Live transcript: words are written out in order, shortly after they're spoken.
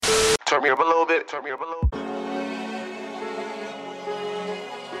Turn me up a little bit. Turn me up a little bit.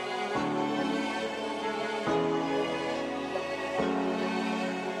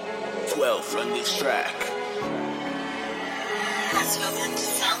 From this track. Let's move into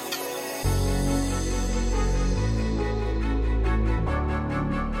something.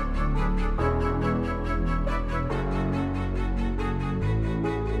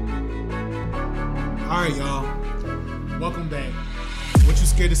 All right, y'all. Welcome back. What You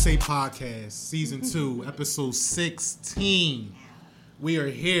Scared to Say podcast, season 2, episode 16. We are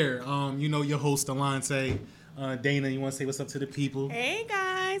here. Your host Alante. Dana, you want to say what's up to the people? Hey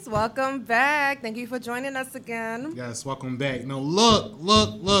guys, welcome back. Thank you for joining us again. Yes, welcome back. Now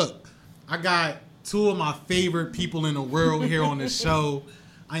look. I got two of my favorite people in the world here on the show.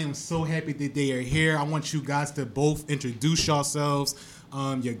 I am so happy that they are here. I want you guys to both introduce yourselves,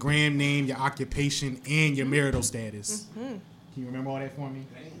 your gram name, your occupation, and your marital status. Mm-hmm. Can you remember all that for me?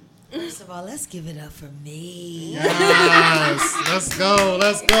 First of all, let's give it up for me. Yes, let's go.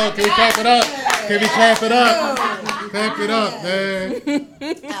 Can we clap it up? Clap it up, man.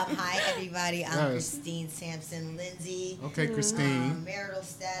 Hi, everybody. I'm Christine Sampson Lindsay. Okay, Christine. Marital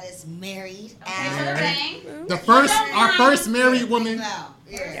status, married. Our first married woman.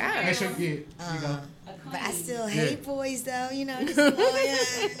 Yeah. But I still hate boys, though.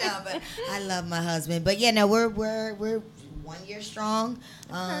 But I love my husband. But we're 1 year strong.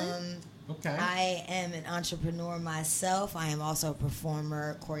 Okay. I am an entrepreneur myself. I am also a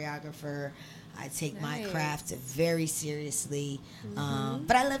performer, choreographer. I take my craft very seriously.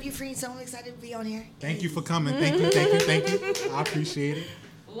 But I love you, Free, so I'm excited to be on here. Thank you for coming. Thank you. I appreciate it.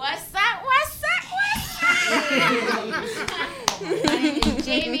 What's up? My name is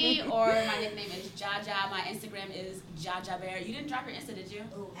Jamie, or my nickname is Jaja. My Instagram is Jaja Bear. You didn't drop your Insta, did you?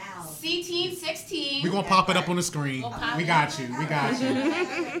 Oh, ow. C16. We're going to pop it up on the screen. We got you.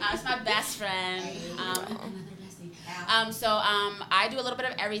 It's my best friend. I do a little bit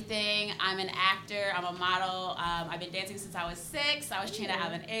of everything. I'm an actor. I'm a model. I've been dancing since I was 6. I was trained at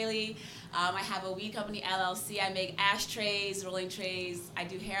Alvin Ailey. I have a weed company, LLC. I make ashtrays, rolling trays. I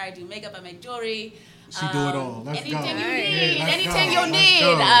do hair. I do makeup. I make jewelry. She do it all. Let's anything go. You need. Yeah, anything you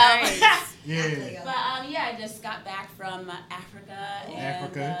need. Yeah. But I just got back from Africa.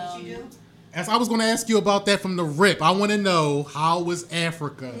 What you do? As I was going to ask you about that from the rip. I want to know, how was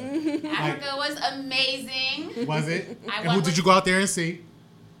Africa? Africa was amazing. Was it? And who did you go out there and see?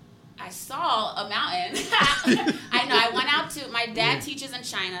 I saw a mountain. I know. I went out to. My dad teaches in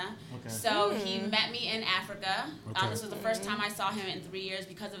China. Okay. So he met me in Africa. Okay. This was the first time I saw him in 3 years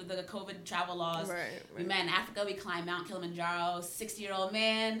because of the COVID travel laws. Right. We met in Africa. We climbed Mount Kilimanjaro. 60-year-old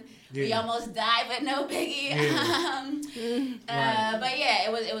man. Yeah. We almost died, but no biggie. Yeah. But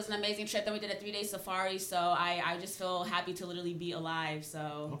it was an amazing trip. Then we did a 3-day safari. So I just feel happy to literally be alive.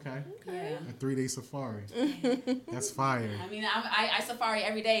 So okay. Yeah. A 3-day safari. That's fire. I mean, I safari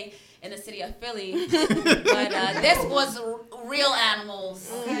every day in the city of Philly, but this was real animals.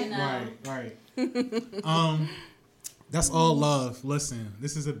 Right. That's all love. Listen,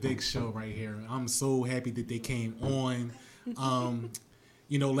 this is a big show right here. I'm so happy that they came on.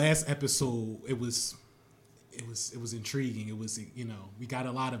 Last episode it was intriguing. It was we got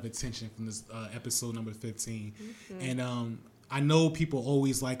a lot of attention from this episode number 15, and I know people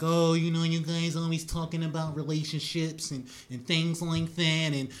always like, oh, you guys always talking about relationships and things like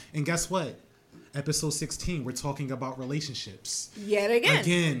that. And guess what? Episode 16, we're talking about relationships. Yet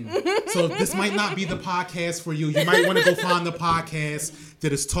again. So this might not be the podcast for you. You might want to go find the podcast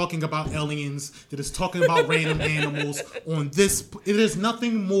that is talking about aliens, that is talking about random animals. It is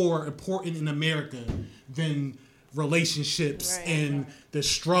nothing more important in America than relationships and the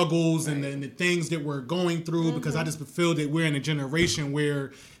struggles and the things that we're going through, because I just feel that we're in a generation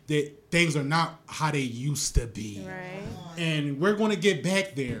where that things are not how they used to be. Right. And we're going to get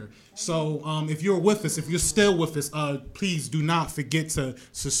back there. So if you're with us, if you're still with us, please do not forget to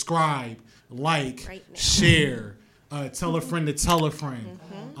subscribe, like, share, tell a friend to tell a friend.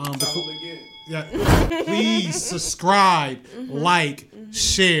 Please subscribe, like,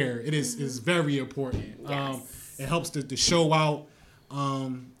 share. It is very important. It helps the show out.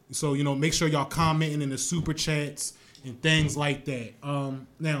 So, make sure y'all commenting in the super chats and things like that.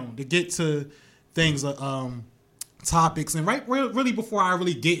 Now, to get to things, topics, and really before I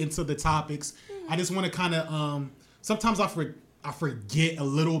really get into the topics, I just want to kind of, sometimes I forget a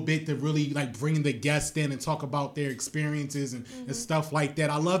little bit to really like bring the guests in and talk about their experiences and stuff like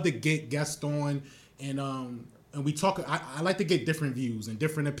that. I love to get guests on and and we talk. I like to get different views and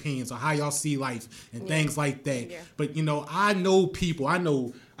different opinions on how y'all see life and things like that. Yeah. But I know people. I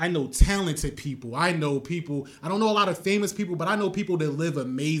know talented people. I know people. I don't know a lot of famous people, but I know people that live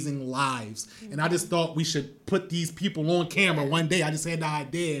amazing lives. And I just thought we should put these people on camera one day. I just had the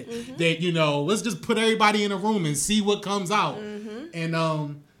idea that let's just put everybody in a room and see what comes out.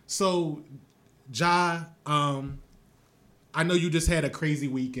 And so, Ja, I know you just had a crazy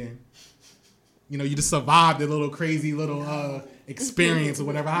weekend. You just survived a little crazy little experience or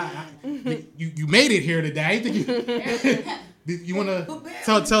whatever. You made it here today. I think you want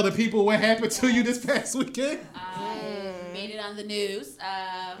to tell the people what happened to you this past weekend? I made it on the news.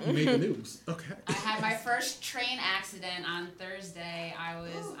 You made the news. Okay. I had my first train accident on Thursday. I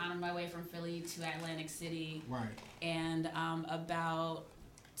was on my way from Philly to Atlantic City. Right. And about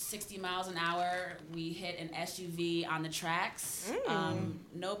 60 miles an hour, we hit an SUV on the tracks.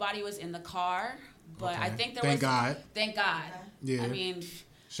 Nobody was in the car, but I think there was... Thank God. Yeah. I mean...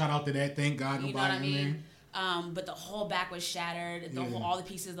 Shout out to that. Thank God nobody you know what I mean? in there. But the whole back was shattered. All the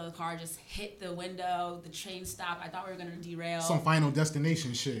pieces of the car just hit the window. The train stopped. I thought we were going to derail. Some Final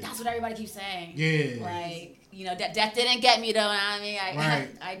Destination shit. That's what everybody keeps saying. Yeah. Like... death didn't get me though. I mean,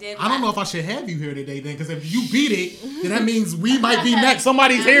 I did. I don't know if I should have you here today then, because if you beat it, then that means we might be next.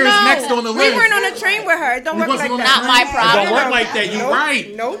 Somebody's hair is next on the list. We weren't on a train with her. Don't work like that. Not my problem. Don't work like that. You're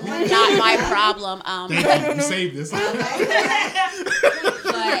right. Nope. Not my problem. Thank you. You saved this.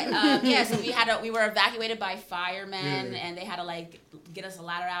 But so we were evacuated by firemen, and they had to get us a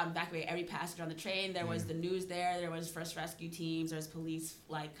ladder out and evacuate every passenger on the train. There was the news there was first rescue teams, there was police,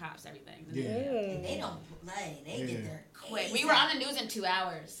 cops, everything. Yeah. They don't play. They get there quick. We were on the news in 2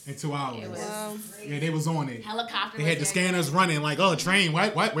 hours. In 2 hours. It was they was on it. Helicopter. They had the scanners running train,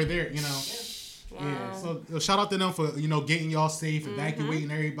 what? We're there, Wow. Yeah, so shout out to them for, getting y'all safe, evacuating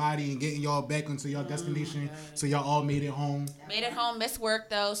everybody and getting y'all back into your destination. So y'all all made it home. Made it home, missed work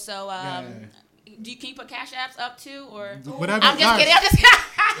though, so do you keep Cash Apps up too, or whatever? I'm just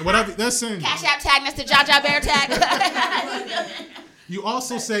kidding. Whatever. Listen. Cash App tag next to Jaja Bear tag. You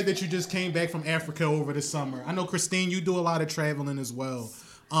also said that you just came back from Africa over the summer. I know, Christine, you do a lot of traveling as well.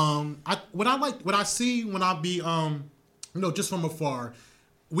 What I see when I be just from afar,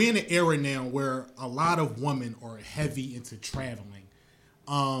 we're in an era now where a lot of women are heavy into traveling.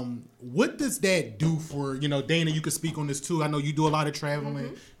 What does that do for, Dana, you could speak on this too. I know you do a lot of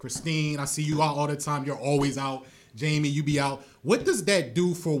traveling. Christine, I see you out all the time. You're always out. Jamie, you be out. What does that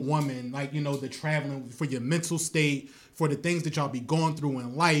do for women? The traveling, for your mental state, for the things that y'all be going through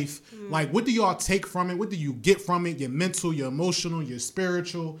in life. What do y'all take from it? What do you get from it? Your mental, your emotional, your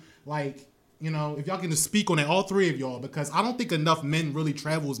spiritual. If y'all can just speak on it, all three of y'all, because I don't think enough men really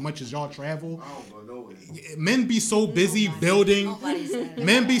travel as much as y'all travel. Men be so busy building.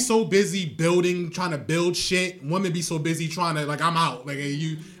 Men be so busy building, trying to build shit. Women be so busy trying to, I'm out.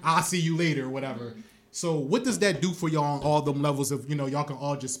 I'll see you later or whatever. So what does that do for y'all on all them levels of, y'all can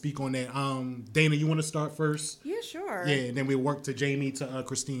all just speak on that. Dana, you want to start first? Yeah, sure. Yeah, and then we'll work to Jamie, to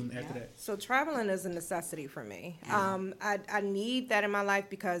Christine after that. So traveling is a necessity for me. I need that in my life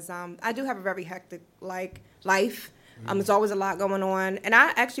because I do have a very hectic life. There's always a lot going on. And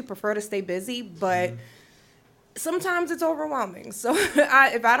I actually prefer to stay busy, but sometimes it's overwhelming. So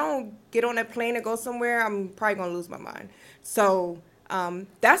if I don't get on that plane and go somewhere, I'm probably going to lose my mind. So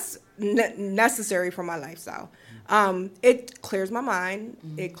that's necessary for my lifestyle. It clears my mind.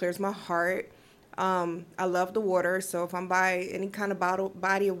 It clears my heart. I love the water. So if I'm by any kind of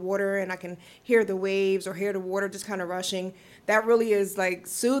body of water and I can hear the waves or hear the water just kind of rushing, that really is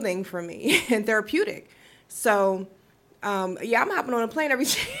soothing for me and therapeutic. So I'm hopping on a plane every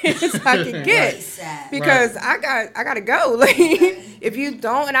chance I can get because I got to go. If you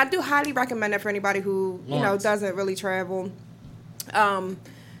don't, and I do highly recommend it for anybody who doesn't really travel.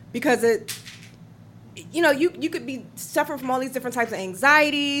 Because you could be suffering from all these different types of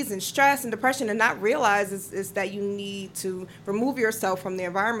anxieties and stress and depression and not realize is that you need to remove yourself from the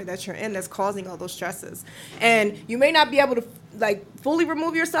environment that you're in that's causing all those stresses. And you may not be able to fully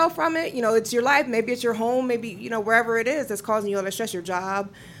remove yourself from it. It's your life. Maybe it's your home. Maybe, wherever it is that's causing you all that stress, your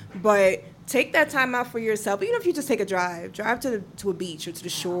job. But take that time out for yourself. Even if you just take a drive to a beach or to the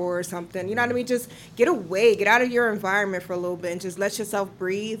shore or something. You know what I mean? Just get away, get out of your environment for a little bit and just let yourself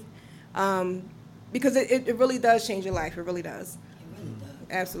breathe. Because it really does change your life. It really does. It really does.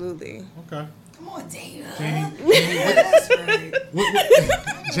 Absolutely. Okay. Come on, Dana.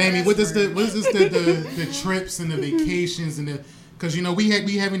 Jamie, what is the trips and the vacations and because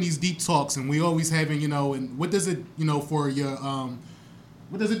we having these deep talks and we always having and what does it for your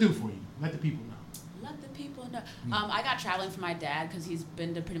what does it do for you? Let the people know. Let the people know. I got traveling from my dad because he's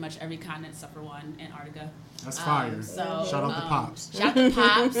been to pretty much every continent except for one, Antarctica. That's fire. So shout out to Pops. Shout out to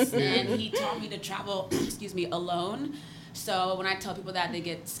Pops, and he taught me to travel, alone. So when I tell people that, they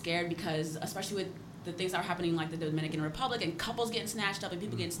get scared because, especially with the things that are happening like the Dominican Republic and couples getting snatched up and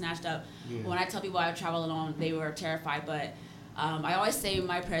people getting snatched up. Yeah. When I tell people I travel alone, they were terrified. But I always say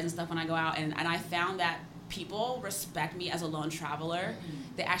my prayers and stuff when I go out, and I found that people respect me as a lone traveler.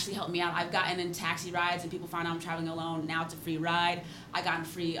 They actually help me out. I've gotten in taxi rides and people find out I'm traveling alone. Now it's a free ride. I got in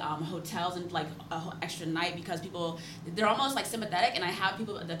free hotels and like an extra night because they're almost like sympathetic, and I have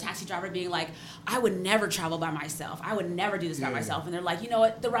people, the taxi driver being like, I would never travel by myself. I would never do this by myself. And they're like, you know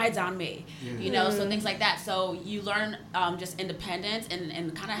what, the ride's on me. You know, so things like that. So you learn just independence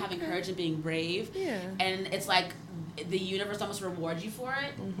and kind of having courage and being brave. Yeah. And it's like, the universe almost rewards you for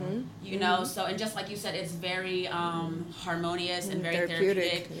it, you know. So, and just like you said, it's very harmonious and very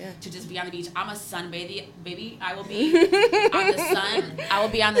therapeutic to just be on the beach. I'm a sun baby. I will be on the sun. I will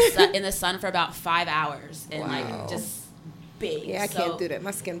be on the sun in the sun for about 5 hours and like just big. Yeah, I can't do that.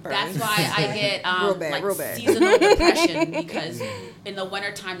 My skin burns. That's why I get real bad. seasonal depression because in the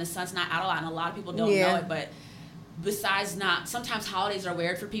wintertime the sun's not out a lot, and a lot of people don't know it, but. Besides sometimes holidays are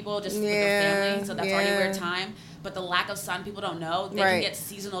weird for people just with their family, so that's already a weird time. But the lack of sun, people don't know. They can get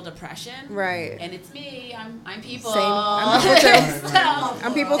seasonal depression. Right. And it's me. I'm people. Same. I'm people too.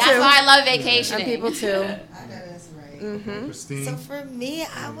 I'm people too. That's why I love vacationing. I'm people too. I know that's right. Christine. So for me,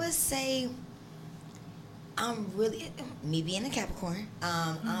 I would say I'm really, me being a Capricorn,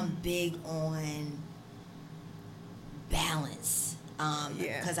 I'm big on balance.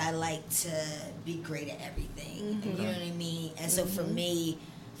 Because I like to be great at everything. You know what I mean? And so for me,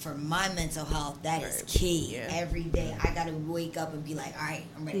 for my mental health, that is key. Yeah. Every day I gotta wake up and be like, all right,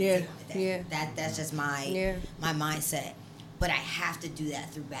 I'm ready to take on the day. That's just my mindset. But I have to do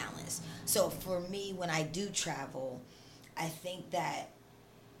that through balance. So for me, when I do travel, I think that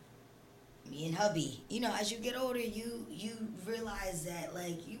me and hubby, you know, as you get older, you realize that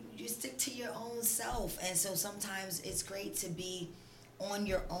like you stick to your own self. And so sometimes it's great to be on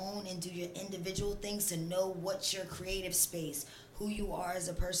your own and do your individual things, to know what's your creative space, who you are as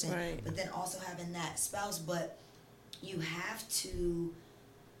a person, but then also having that spouse. But you have to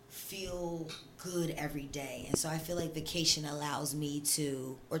feel good every day. And so I feel like vacation allows me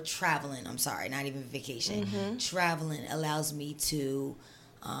to, or traveling, I'm sorry, not even vacation, traveling allows me to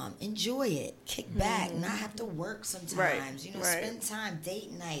enjoy it, kick back, not have to work sometimes, you know, spend time,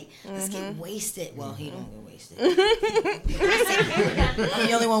 date night, let's get wasted. Well, he don't get wasted. I'm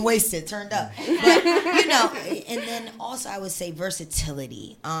the only one wasted, turned up. But, you know, and then also I would say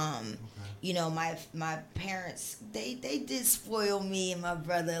versatility. You know, my parents, they did spoil me and my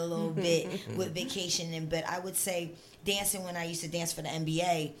brother a little bit with vacationing, but I would say dancing, when I used to dance for the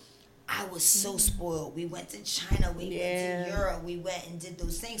NBA, I was so spoiled. We went to China, we went to Europe, we went and did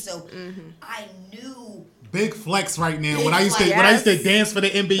those things. So I knew. Big flex right now. When I used to dance for the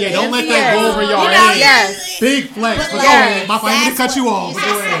NBA, don't let that go over your head. Yes. Big flex. But go ahead. My friend, I didn't cut you off. But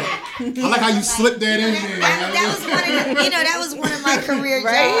go ahead. I like how you slipped that in there. That was one of, that was one of my career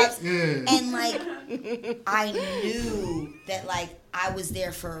jobs. Yeah. And like I knew that like I was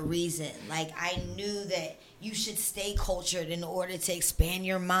there for a reason. Like I knew that you should stay cultured in order to expand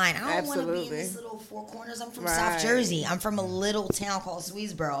your mind. I don't want to be in this little four corners. I'm from South Jersey. I'm from a little town called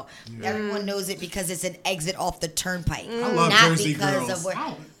Swedesboro. Everyone knows it because it's an exit off the turnpike. I love not Jersey because girls. Of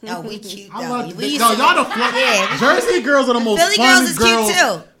what. No, we cute though. I love y'all the fun. Jersey girls are the most Philly fun girls is cute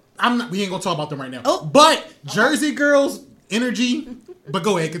too. We ain't gonna talk about them right now. Oh. But Jersey girls, energy. But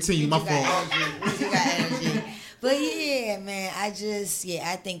go ahead, continue. My fault. You got energy. But yeah, man, I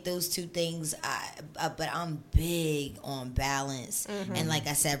think those two things, but I'm big on balance. And like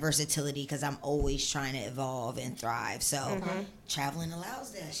I said, versatility, because I'm always trying to evolve and thrive. So traveling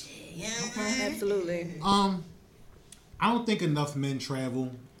allows that shit. Yeah, absolutely. I don't think enough men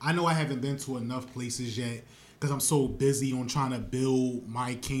travel. I know I haven't been to enough places yet because I'm so busy on trying to build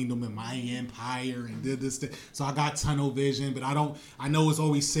my kingdom and my empire and did this thing. So I got tunnel vision, but I know it's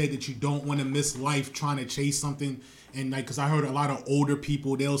always said that you don't want to miss life trying to chase something. And like, because I heard a lot of older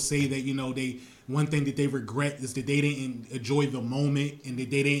people, they'll say that, you know, one thing that they regret is that they didn't enjoy the moment and that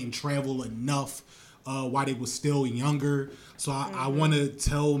they didn't travel enough while they were still younger. So I want to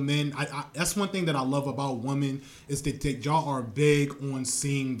tell men, that's one thing that I love about women is that y'all are big on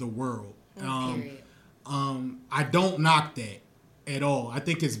seeing the world. I don't knock that at all. I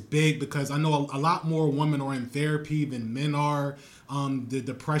think it's big because I know a lot more women are in therapy than men are. The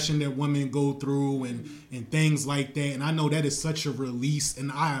depression that women go through and things like that. And I know that is such a release,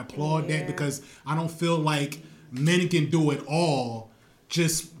 and I applaud that because I don't feel like men can do it all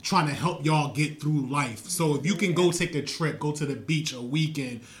just trying to help y'all get through life. So if you can go take a trip, go to the beach a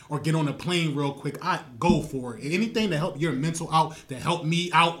weekend, or get on a plane real quick, I go for it. Anything to help your mental out, to help me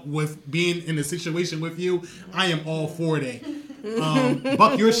out with being in a situation with you, I am all for that.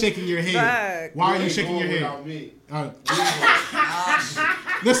 Buck, you're shaking your head. Why are you shaking your head?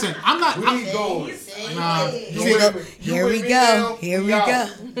 Listen, I'm not. going. Here we go.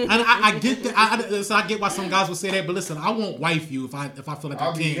 And I get that. So I get why some guys would say that. But listen, I won't wife you if I feel like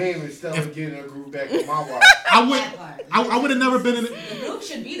I'll I be can't. gaming instead of getting a group back with my wife. I would have never been in. The group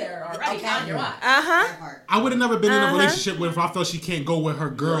should be there already. On your watch. I would have never been in a relationship with if I felt she can't go with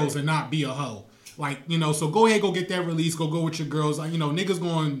her girls and not be a hoe. Like, you know, so go ahead, go get that release, go with your girls. Like, you know, niggas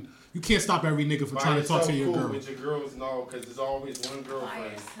going. You can't stop every nigga from trying to talk to your girl. With your girls, no, because there's always one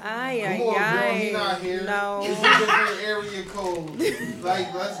girlfriend. Come on, girl, he not here. No. It's a different area code.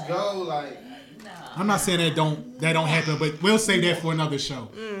 Like, let's go. Like, I'm not saying that don't happen, but we'll save that for another show.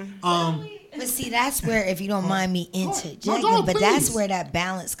 But see, that's where, if you don't mind me interjecting, but that's where that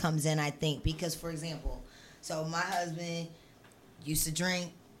balance comes in, I think. Because, for example, so my husband used to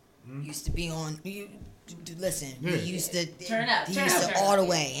drink, used to be on... Listen, he used to turn up, all the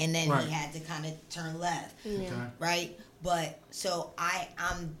way, and then he had to kind of turn left, right? But so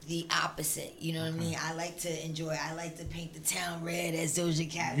I'm the opposite. You know what I mean? I like to enjoy. I like to paint the town red, as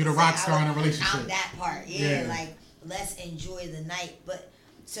Doja Cat. You're the rock star in a relationship. I'm that part, yeah. Like, let's enjoy the night. But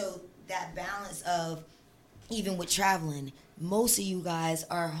so that balance of, even with traveling, most of you guys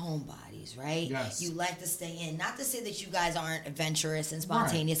are homebodies, right? Yes. You like to stay in. Not to say that you guys aren't adventurous and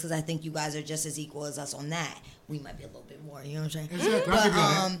spontaneous, because I think you guys are just as equal as us on that. We might be a little bit more, you know what I'm saying?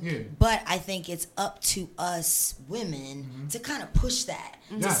 Exactly. But I think it's up to us women to kind of push that.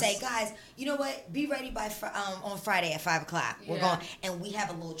 To say, guys, you know what? Be ready by on Friday at 5 o'clock. We're going, and we have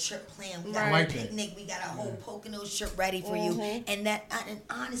a little trip planned. We got a picnic. We got a whole Poconos trip ready for you. And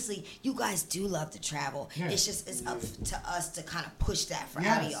honestly, you guys do love to travel. It's just up to us to kind of push that for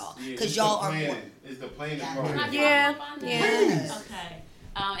out of y'all, because y'all are more. It's the planning part. Yeah. Okay.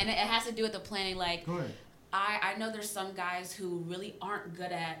 And it has to do with the planning. Like, go ahead. I know there's some guys who really aren't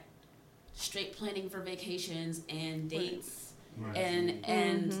good at straight planning for vacations and dates. Right.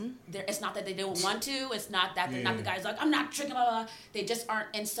 And it's not that they don't want to. It's not that they're not the guys like, I'm not tricking, blah, blah, blah. They just aren't.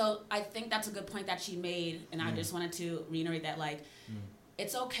 And so I think that's a good point that she made. And I just wanted to reiterate that, like,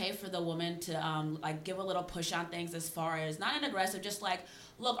 it's okay for the woman to like give a little push on things, as far as not an aggressive, just like,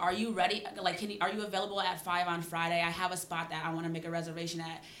 look, are you ready? Like, are you available at 5 on Friday? I have a spot that I want to make a reservation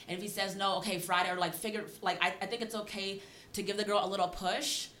at. And if he says no, okay, Friday, or like I think it's okay to give the girl a little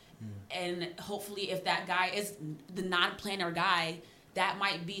push. And hopefully, if that guy is the non-planner guy, that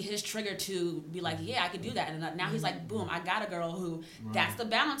might be his trigger to be like, yeah, I could do that. And now he's like, boom, I got a girl who, that's the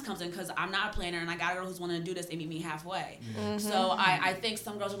balance comes in, because I'm not a planner, and I got a girl who's wanting to do this and meet me halfway. So I think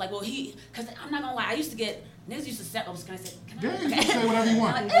some girls are like, well, because I'm not going to lie, I used to get, niggas used to set, you say whatever you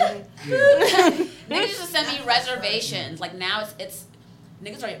want. Niggas used to send me reservations. Like, now it's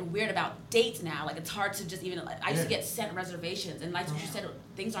niggas are weird about dates now. Like, it's hard to just even, like, I used to get sent reservations, and like you said,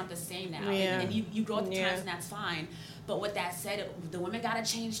 things aren't the same now. And you grow with the times, and that's fine. But with that said, the women gotta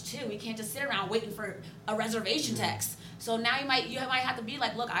change too. We can't just sit around waiting for a reservation text. So now you might have to be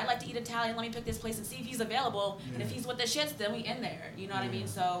like, look, I like to eat Italian. Let me pick this place and see if he's available. And if he's with the shits, then we in there. You know what I mean?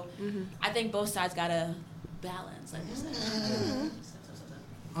 So I think both sides gotta balance, like you said.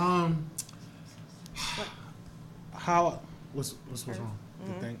 What's wrong?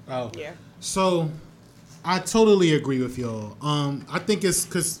 So I totally agree with y'all. I think it's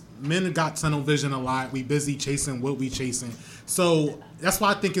because men got tunnel vision a lot. We busy chasing what we chasing. So that's why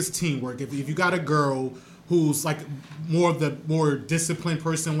I think it's teamwork. If you got a girl who's like more disciplined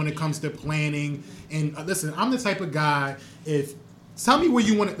person when it comes to planning, and listen, I'm the type of guy, tell me where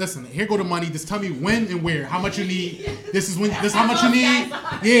you want it. Listen, here go the money. Just tell me when and where. How much you need. This is how much you need.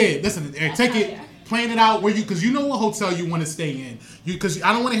 Yeah, listen, take it. Plan it out where because you know what hotel you want to stay in. Because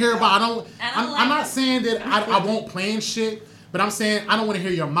I don't want to hear about. I'm not saying that I won't plan shit, but I'm saying I don't want to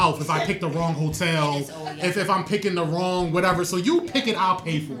hear your mouth if I pick the wrong hotel, if I'm picking the wrong whatever. So you pick it, I'll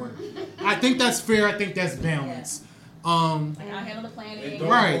pay for it. I think that's fair. I think that's balanced. I'll handle the planning.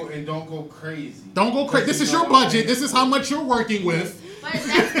 And don't go crazy. Don't go crazy. This is your budget. This is how much you're working with. But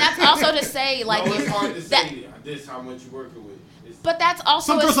that's also to say, like, it's hard to say this how much you're working with. But that's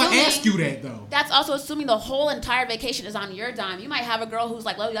also some girls ask you that though. That's also assuming the whole entire vacation is on your dime. You might have a girl who's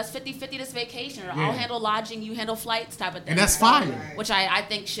like, "Well, that's 50-50 this vacation," or "I'll handle lodging, you handle flights," type of thing. And that's fine. Which I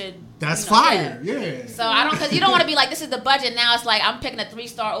think should That's fire. Yeah. So I don't, because you don't want to be like, this is the budget. Now it's like I'm picking a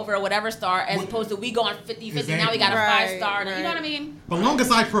 3-star over a whatever star, as opposed to we going 50-50. Exactly. Now we got a 5-star. You know what I mean? But long as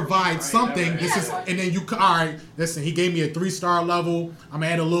I provide something, this is, and then you, all right, listen, he gave me a 3-star level. I'm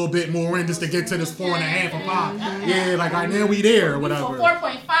gonna add a little bit more in just to get to this 4.5 or 5. Yeah, like, all right, now we there or whatever.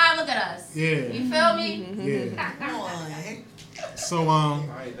 4.5, look at us. Yeah. You feel me? Yeah. Come on. So,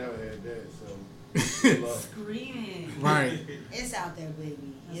 I ain't never had that, so. Screaming. Right. It's out there, baby.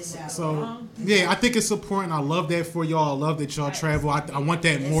 It's out So, yeah, I think it's important. I love that for y'all. I love that y'all travel. I want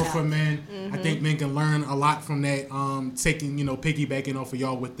that more for men. I think men can learn a lot from that, taking, piggybacking off of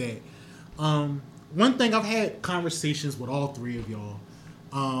y'all with that. One thing, I've had conversations with all three of y'all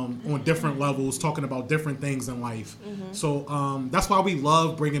on different levels, talking about different things in life. So that's why we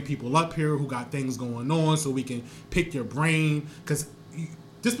love bringing people up here who got things going on, so we can pick your brain. Because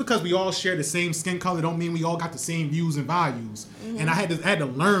just because we all share the same skin color don't mean we all got the same views and values. And I had to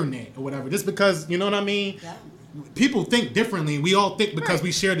learn that or whatever. Just because, you know what I mean? Yeah. People think differently. We all think because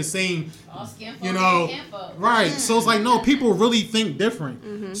we share the same, all skin folk, right. So it's like, no, people really think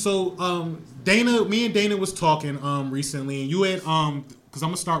different. So Dana, me and Dana was talking recently, and you had because I'm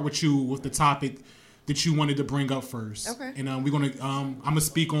gonna start with you with the topic that you wanted to bring up first. Okay. And we're gonna I'm gonna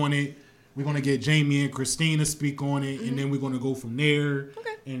speak on it. We're gonna get Jamie and Christina speak on it, and then we're gonna go from there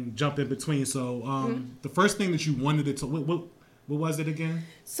and jump in between. So the first thing that you wanted to talk, what was it again?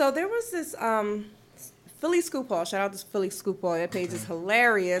 So there was this Philly Scoop Hall. Shout out to Philly Scoop Hall. That page is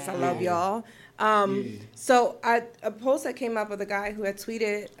hilarious. I love y'all. So a post that came up with a guy who had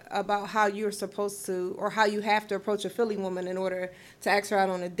tweeted about how you're supposed to, or how you have to approach a Philly woman in order to ask her out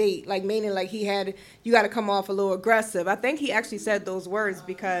on a date. Like, meaning like you got to come off a little aggressive. I think he actually said those words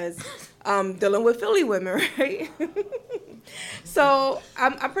because dealing with Philly women, right? So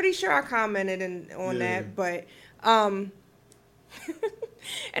I'm pretty sure I commented on that, but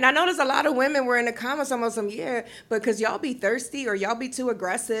and I noticed a lot of women were in the comments almost because y'all be thirsty or y'all be too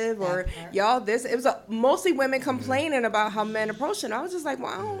aggressive or y'all this. It was mostly women complaining about how men approach it. I was just like,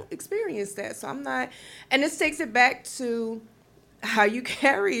 well, I don't experience that, so I'm not. And this takes it back to how you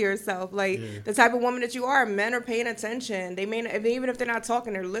carry yourself, like the type of woman that you are. Men are paying attention. They may not, even if they're not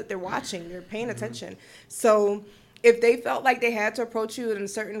talking, they're watching. They're paying attention. So if they felt like they had to approach you in a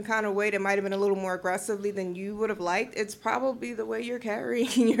certain kind of way that might have been a little more aggressively than you would have liked, it's probably the way you're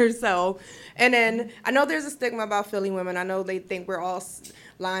carrying yourself. And then I know there's a stigma about Philly women. I know they think we're all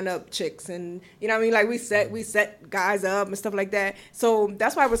line up chicks, and you know what I mean, like we set guys up and stuff like that. So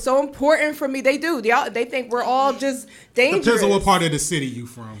that's why it was so important for me. They think we're all just dangerous. Depends on what part of the city you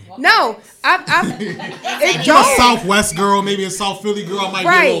from. No, if you're a Southwest girl, maybe a South Philly girl, might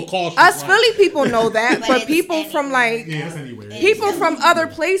be a little cautious. Us Philly people know that, but people from people from other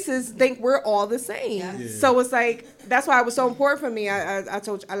places think we're all the same. Yeah. So it's like, that's why it was so important for me. I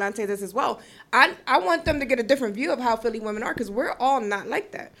told Alante this as well. I want them to get a different view of how Philly women are, because we're all not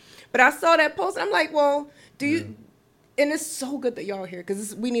like that. But I saw that post, and I'm like, well, do you... And it's so good that y'all are here,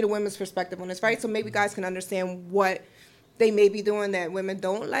 because we need a women's perspective on this, right? So maybe guys can understand what they may be doing that women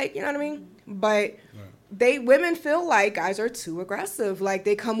don't like, you know what I mean? But women feel like guys are too aggressive. Like,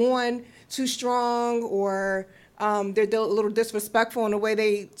 they come on too strong, or... they're a little disrespectful in the way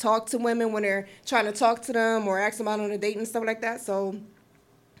they talk to women when they're trying to talk to them or ask them out on a date and stuff like that. So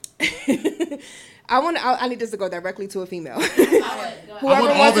I need this to go directly to a female. Whoever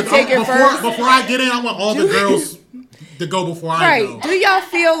wants to take it first. Before I get in, I want all the girls to go before I go. Right. Do y'all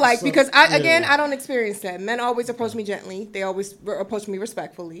feel like, because I don't experience that. Men always approach me gently. They always approach me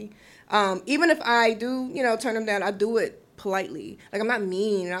respectfully. Even if I do, turn them down, I do it politely. Like, I'm not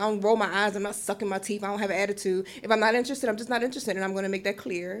mean. I don't roll my eyes. I'm not sucking my teeth. I don't have an attitude. If I'm not interested, I'm just not interested, and I'm going to make that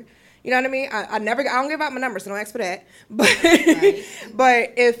clear. You know what I mean? I don't give out my number, so don't ask for that. But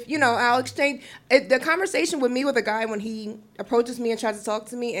but if, I'll exchange the conversation with a guy when he approaches me and tries to talk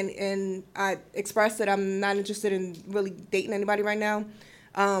to me, and I express that I'm not interested in really dating anybody right now,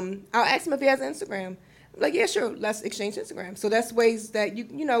 I'll ask him if he has an Instagram. Like, yeah, sure, let's exchange Instagram. So that's ways that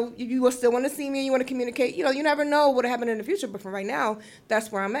you will still want to see me, you want to communicate. You never know what'll happen in the future, but for right now,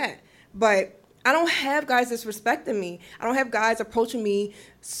 that's where I'm at. But I don't have guys disrespecting me. I don't have guys approaching me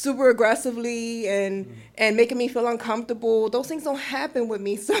super aggressively and making me feel uncomfortable. Those things don't happen with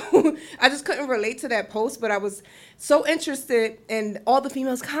me. So I just couldn't relate to that post, but I was so interested in all the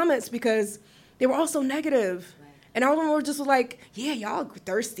females' comments because they were all so negative. And all of them were just like, yeah, y'all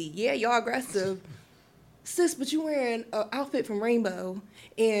thirsty. Yeah, y'all aggressive. Sis, but you wearing an outfit from Rainbow,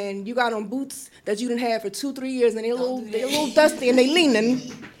 and you got on boots that you done had for 2-3 years, and they're a little dusty, and they leaning.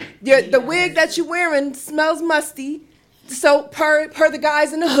 The wig that you wearing smells musty. So per the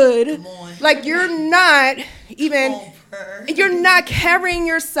guys in the hood, like, you're not even You're not carrying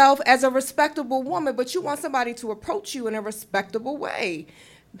yourself as a respectable woman, but you want somebody to approach you in a respectable way.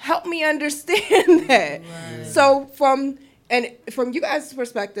 Help me understand that. Right. So from you guys'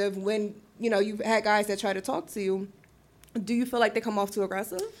 perspective, when you've had guys that try to talk to you, do you feel like they come off too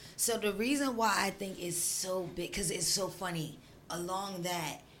aggressive? So the reason why I think it's so big, because it's so funny. Along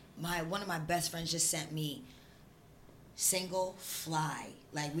that, one of my best friends just sent me single fly.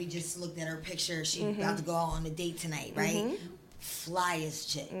 Like, we just looked at her picture. She about to go out on a date tonight, right?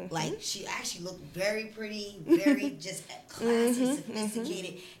 Flyest chick. Like, she actually looked very pretty, very just classy,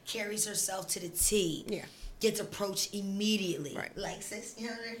 sophisticated, carries herself to the T. Yeah. Gets approached immediately. Right. Like, sis, you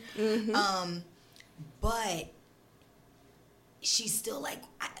know what I mean? But she's still like,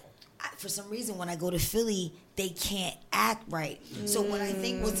 for some reason, when I go to Philly, they can't act right. So what I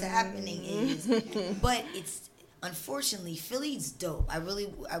think what's happening is, but it's, unfortunately, Philly's dope. I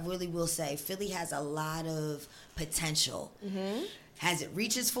really will say Philly has a lot of potential. Has it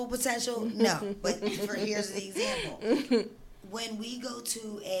reached its full potential? No. But here's the example. When we go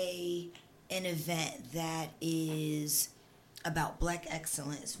to an event that is about Black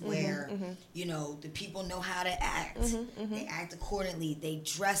excellence, where the people know how to act, they act accordingly, they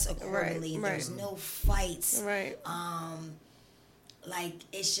dress accordingly, there's no fights, like,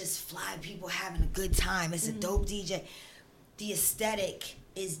 it's just fly people having a good time. It's a dope DJ. The aesthetic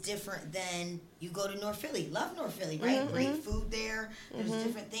is different than you go to North Philly. Love North Philly, right? Great food there. There's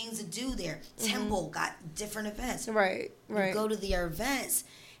different things to do there. Temple got different events. Right. You go to their events,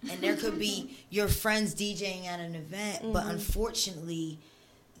 and there could be your friends DJing at an event, but unfortunately,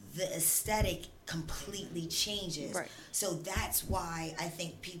 the aesthetic completely changes. Right. So that's why I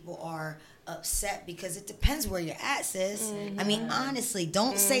think people are upset, because it depends where you're at, sis. I mean, honestly,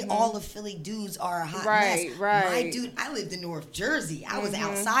 don't say all the Philly dudes are a hot mess. My dude, I lived in North Jersey. I was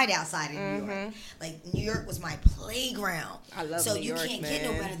outside of New York. Like, New York was my playground. I love so New York, you can't man.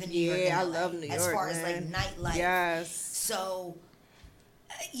 get no better than New York. Yeah, I love New York, as far man. as like nightlife. Yes. So,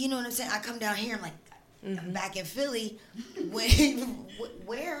 you know what I'm saying? I come down here and like, I'm back in Philly,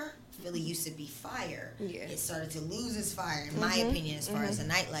 where Philly used to be fire. Yeah. It started to lose its fire, in my opinion, as far as the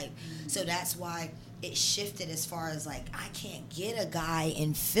nightlife. So that's why it shifted as far as like, I can't get a guy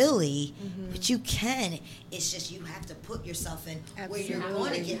in Philly, but you can. It's just you have to put yourself in where you're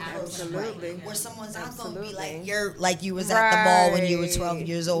going to get approached right. Where someone's not going to be like, you're like you was at the mall when you were 12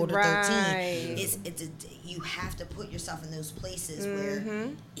 years old or 13. You have to put yourself in those places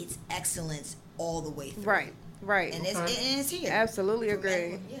where it's excellence all the way through. Right. And it's here. Absolutely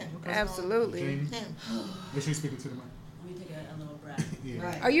agree. Yeah. Absolutely. Make sure you speaking to the mic. Let me take a little breath.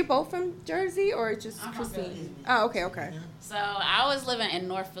 Right. Are you both from Jersey or just I'm Christine? from Philly. Oh, okay. Yeah. So I was living in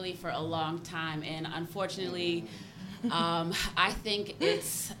North Philly for a long time, and unfortunately, I think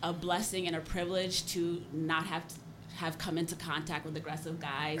it's a blessing and a privilege to not have come into contact with aggressive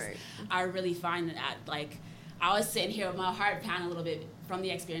guys. Right. I really find that, like, I was sitting here with my heart pounding a little bit from the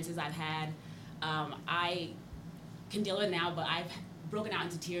experiences I've had. I can deal with it now, but I've broken out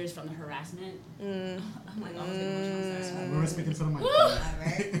into tears from the harassment. I'm like, almost getting emotional. We're speaking to the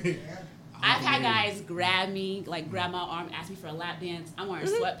mic. I've had guys grab me, like grab my arm, ask me for a lap dance. I'm wearing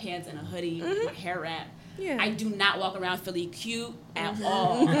sweatpants and a hoodie, my hair wrapped. Yeah. I do not walk around Philly cute at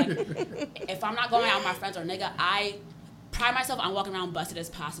all. Like, if I'm not going out with my friends or nigga, I pride myself on walking around busted as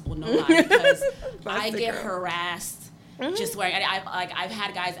possible, no lie, because I get harassed. Just wearing, I've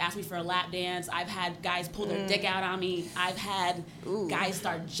had guys ask me for a lap dance. I've had guys pull their dick out on me. I've had guys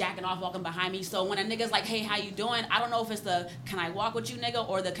start jacking off walking behind me. So when a nigga's like, hey, how you doing? I don't know if it's the, can I walk with you, nigga,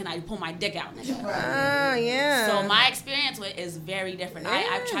 or the, can I pull my dick out, nigga? Yeah. So my experience with is very different.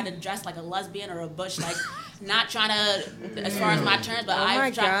 I've tried to dress like a lesbian or a butch, like, not trying to, as far as my terms, but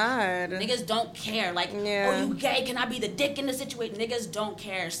I've tried. Niggas don't care. Like, oh, you gay? Can I be the dick in the situation? Niggas don't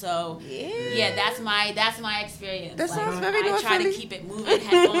care. So, yeah, that's my experience. That sounds very I try to keep it moving,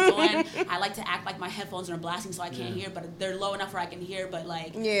 headphones on. I like to act like my headphones are blasting so I can't hear, but they're low enough where I can hear, but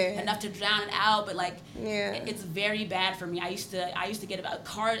like enough to drown it out. But like, it's very bad for me. I used to get about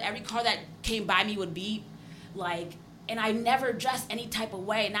every car that came by me would beep, like. And I never dressed any type of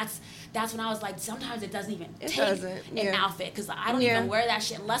way, and that's when I was like, sometimes it doesn't even take an outfit, because I don't even wear that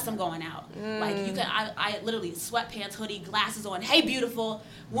shit unless I'm going out. Like, you can, I literally sweatpants, hoodie, glasses on. Hey, beautiful.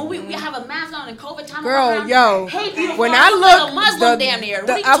 When we have a mask on in COVID time, girl, yo, hey, beautiful. When I look Muslim damn near.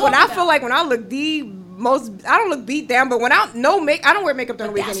 when I feel like when I look the I don't look beat down, but when I don't wear makeup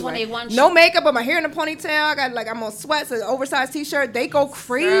during the week anyway. When they want no makeup, but my hair in a ponytail. I'm on sweats, an oversized t-shirt. They go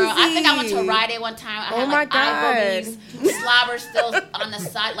crazy. Girl, I think I went to a Rite Aid one time. I had my God. eyeballs, slobber still on the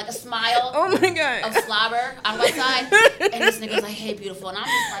side, like a smile. Oh my God. Of slobber on my side. And this nigga's like, hey, beautiful. And I'm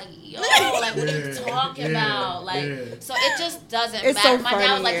just like, yo, like, what are you talking about? Like, so it just doesn't matter. So my funny,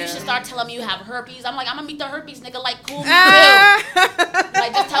 dad was like, you should start telling me you have herpes. I'm like, I'm gonna meet the herpes nigga. Like, cool, me too.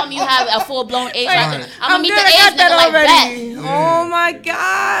 Like, just tell me you have a full blown AIDS. I'm gonna meet the AIDS nigga like that. Oh my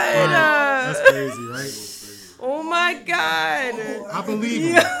God. That's crazy, right? Oh my God. I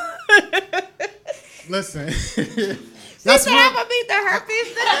believe him. Listen. That's what I'm gonna beat the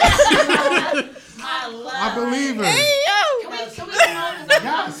herpes. I believe her. Hey, yo. Can we smoke?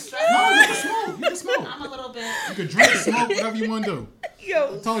 Yes. No, you can smoke. You can smoke. I'm a little bit. You can drink, smoke, whatever you want to do.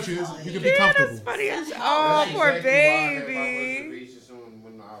 Yo. I told you, you can be comfortable. That's funny as oh, poor baby.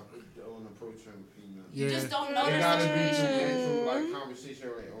 You just don't know It the gotta be situation. natural, like conversation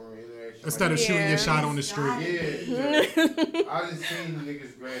or interaction. Instead of shooting your shot on the street. Yeah. I just seen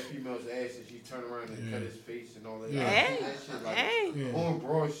niggas grab females' ass and she turn around and cut his face and all that. Yeah. I seen that shit like on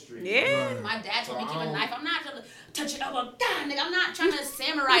Broad Street. Yeah. My dad told me keep a knife. I'm not gonna touch it over. God, nigga, I'm not trying to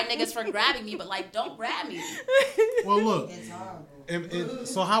samurai niggas for grabbing me, but like, don't grab me. Well, look. It's horrible. And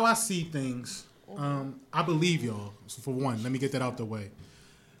so how I see things, I believe y'all. So for one, let me get that out the way.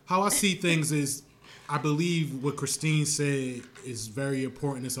 How I see things is, I believe what Christine said is very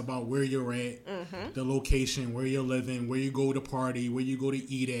important. It's about where you're at, the location, where you're living, where you go to party, where you go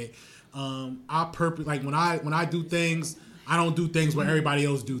to eat at. Like when I do things, I don't do things where everybody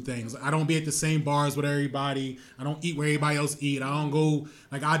else do things. I don't be at the same bars with everybody. I don't eat where everybody else eat. I don't go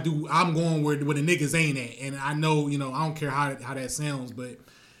like I do. I'm going where the niggas ain't at, and I know I don't care how that sounds, but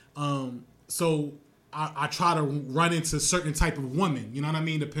so. I try to run into certain type of women, you know what I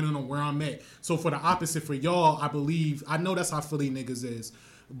mean, depending on where I'm at. So for the opposite for y'all, I know that's how Philly niggas is.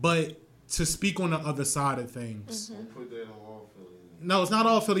 But to speak on the other side of things. Don't put that on all Philly niggas. No, it's not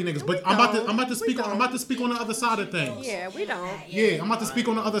all Philly niggas, but I'm about to speak on the other side of things. Yeah, we don't. Yeah, I'm about to speak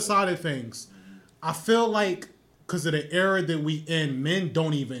on the other side of things. I feel like because of the era that we in, men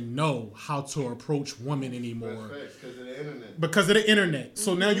don't even know how to approach women anymore. That's because of the internet. Because of the internet.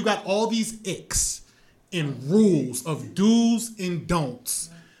 So now you got all these icks and rules of do's and don'ts.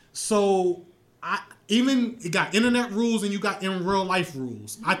 So you got internet rules and you got in real life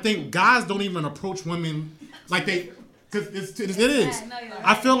rules. I think guys don't even approach women like because it is.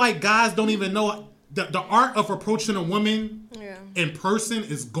 I feel like guys don't even know the art of approaching a woman in person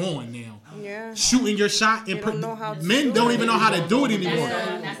is gone now. Yeah. Shooting your shot in person. Men don't even know how to do it anymore.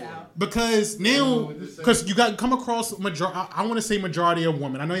 Because now, because you got come across I want to say majority of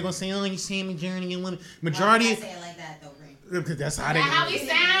women. I know you're gonna say, oh, you saying majority of women. Majority. Why say it like that though, Green? That's how Is they. that how we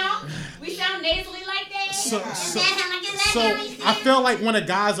sound? We sound nasally like that? So I feel like when a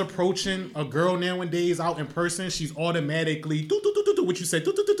guy's approaching a girl nowadays out in person, she's automatically what you said.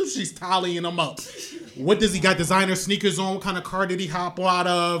 She's tallying them up. What does he got? Designer sneakers on? What kind of car did he hop out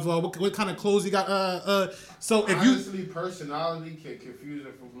of? What kind of clothes he got? So if honestly, personality can confuse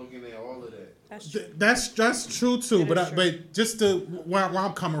her from looking at all of that. That's true too. But just to where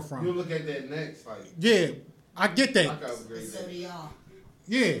I'm coming from. You'll look at that next, like I get that. I can upgrade So do y'all.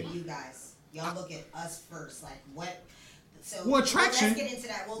 Yeah. For you guys, y'all look at us first. Like what? So well, attraction. Let's get into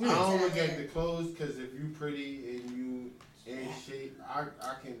that. I don't look at the clothes because if you pretty and you in shape, I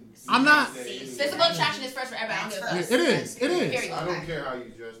can. I'm not. Physical attraction is first for everybody. It is. I don't care how you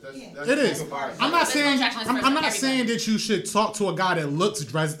dress. That's it is. I'm not saying. I'm not saying that you should talk to a guy that looks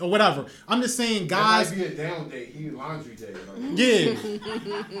dressed or whatever. I'm just saying, guys. That might be a down day. He laundry day. Like.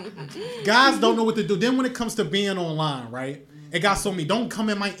 Yeah. Guys don't know what to do. Then when it comes to being online, right? It got so many. Don't come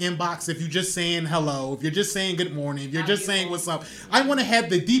in my inbox if you're just saying hello. If you're just saying good morning. If you're just saying what's up. I want to have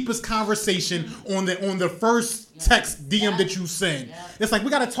the deepest conversation on the first text DM that you send. It's like we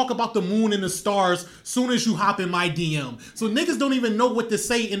got to talk about the moon and the stars soon as you hop in my DM. So niggas don't even know what to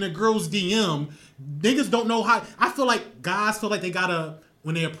say in the girl's DM. Niggas don't know how. I feel like guys feel like they gotta.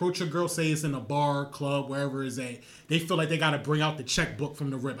 When they approach a girl, say it's in a bar, club, wherever it's at, they feel like they got to bring out the checkbook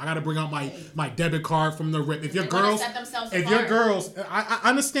from the rip. I got to bring out my debit card from the rip. If your girls, I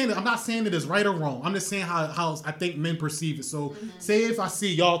understand it. I'm not saying that it's right or wrong. I'm just saying how I think men perceive it. So say if I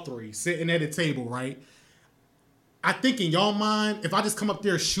see y'all three sitting at a table, right? I think in y'all mind, if I just come up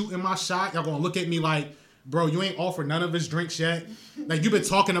there shooting my shot, y'all going to look at me like, bro, you ain't offered none of his drinks yet. Like, you've been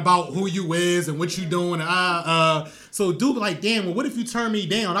talking about who you is and what you doing. So, dude, like, damn, well, what if you turn me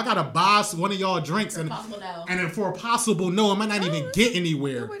down? I got to buy one of y'all drinks. And then for a possible no, I might not even get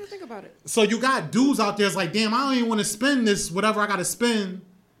anywhere. Good way to think about it. So, you got dudes out there that's like, damn, I don't even want to spend this, whatever I got to spend,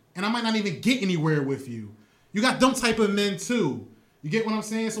 and I might not even get anywhere with you. You got them type of men too. You get what I'm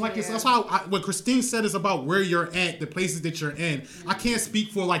saying? So like that's why what Christine said is about where you're at, the places that you're in. I can't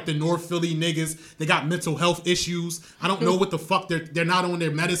speak for like the North Philly niggas. They got mental health issues. I don't know what the fuck they're not on their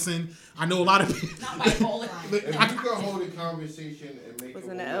medicine. I know a lot of people. Not bipolar. If you can hold a conversation and make was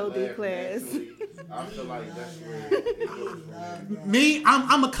it in the LD class. I feel like that's where it goes from. Me,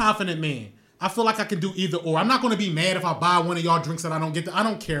 I'm a confident man. I feel like I can do either or. I'm not going to be mad if I buy one of y'all drinks that I don't get. I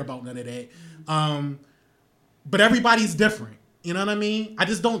don't care about none of that. But everybody's different. You know what I mean? I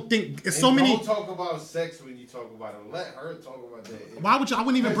just don't think it's so many. Don't talk about sex when you talk about it. Let her talk about that. Why would you? I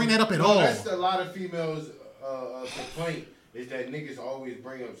wouldn't even bring that up at all. That's a lot of females' complaint is that niggas always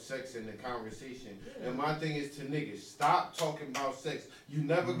bring up sex in the conversation. And my thing is to niggas, stop talking about sex. You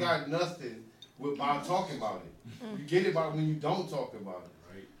never got nothing without talking about it. You get it by when you don't talk about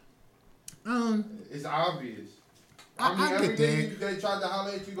it, right? It's obvious. I mean, every nigga they tried to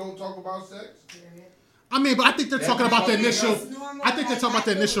holler at you, don't talk about sex. I mean, but I think they're talking about the initial. I think they're talking about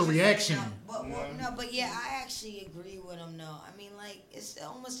the initial reaction. But yeah, I actually agree with him. No, I mean, like it's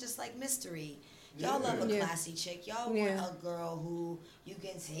almost just like mystery. Y'all love a classy chick. Y'all want a girl who you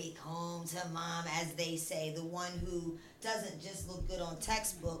can take home to mom, as they say, the one who doesn't just look good on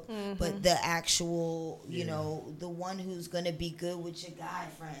textbook, but the actual, you know, the one who's gonna be good with your guy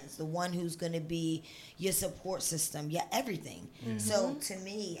friends, the one who's gonna be your support system, your everything. So to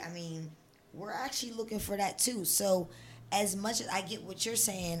me, I mean, we're actually looking for that too. So as much as I get what you're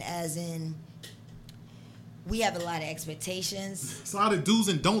saying, as in we have a lot of expectations. It's a lot of do's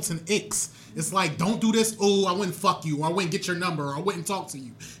and don'ts and icks. It's like, don't do this. Oh, I wouldn't fuck you. Or I wouldn't get your number. Or I wouldn't talk to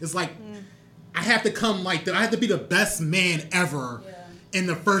you. It's like, I have to come like that. I have to be the best man ever in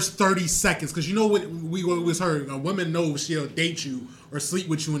the first 30 seconds. Because you know what we always heard? A woman knows she'll date you or sleep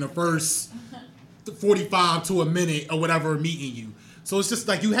with you in the first 45 to a minute or whatever meeting you. So it's just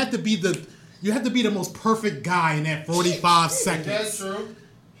like you have to be the most perfect guy in that 45 seconds. That's true.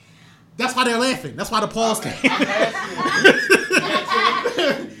 That's why they're laughing. That's why the pause came.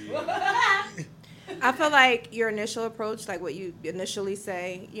 I feel like your initial approach, like what you initially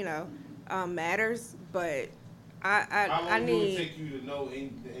say, you know, matters. But I need. It would take you to know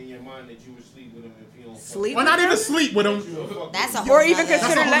in your mind that you would sleep with him if you don't sleep. Or not even sleep with him. That's a whole or even nother-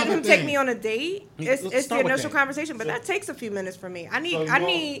 consider letting him thing. take me on a date. It's the initial conversation, but that takes a few minutes for me. I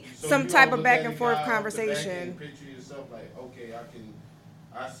need some type of back and forth conversation. Picture yourself like, okay,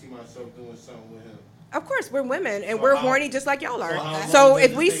 I see myself doing something with him. Of course, we're women and we're horny just like y'all are. how So long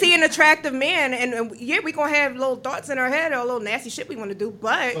if does we it see take? an attractive man, and we gonna have little thoughts in our head or a little nasty shit we want to do,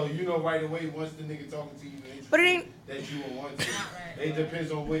 but So you know right away once the nigga talking to you, But it ain't- that you will want to. It depends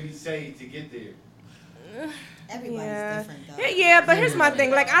on what he say to get there. Everybody's different though. Yeah, but here's my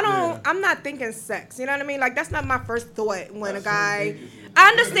thing. Like, I'm not thinking sex. You know what I mean? Like, that's not my first thought when a guy. I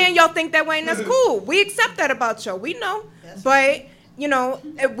understand y'all think that way, and that's cool. We accept that about y'all. We know, but you know,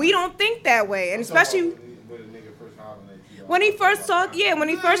 we don't think that way, and especially when he first talk. Yeah, when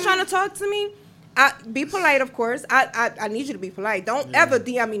he first trying to talk to me, be polite, of course. I need you to be polite. Don't ever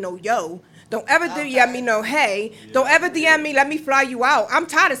DM me no yo. Don't ever DM me no hey. Don't ever DM me let me fly you out. I'm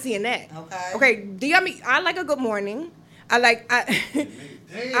tired of seeing that. Okay, DM me. I like a good morning. I like.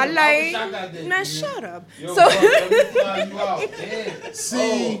 Man, shut up. Yo, So let me fly you out. Damn.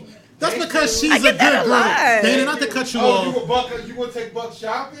 See, that's because she's a get good that a girl. lot. Dana, not to cut you Oh, off. you gonna take Buck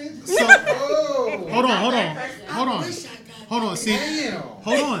shopping? So, Oh. hold on. See, Damn.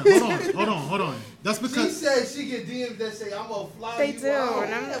 hold on. That's She because. said she get DMs that say I'm gonna fly they you do, out.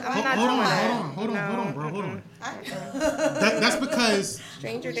 and I'm not Hold doing that. on, bro. Hold on. That's because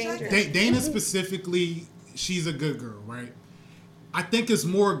Stranger danger. Dana specifically, she's a good girl, right? I think it's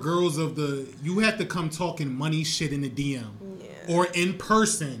more girls of you have to come talking money shit in the DM or in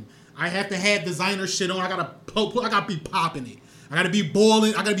person. I have to have designer shit on. I gotta be popping it. I gotta be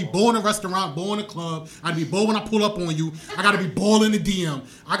balling. I gotta be balling in a restaurant, balling in a club. I gotta be balling when I pull up on you. I gotta be balling the DM.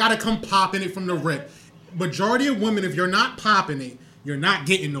 I gotta come popping it from the rip. Majority of women, if you're not popping it, you're not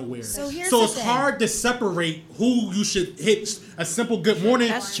getting nowhere. So it's hard to separate who you should hit. A simple good morning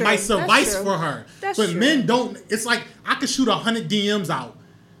That's true. might That's suffice true. for her. That's but true. men don't. It's like I could shoot 100 DMs out.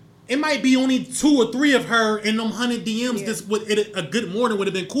 It might be only 2 or 3 of her in them 100 DMs. This a good morning would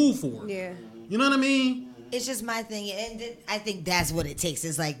have been cool for. Yeah. You know what I mean? It's just my thing, and I think that's what it takes.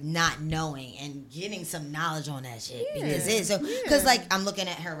 Is like not knowing and getting some knowledge on that shit. Because like I'm looking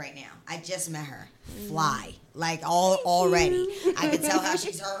at her right now. I just met her. Fly. Like already. I can tell how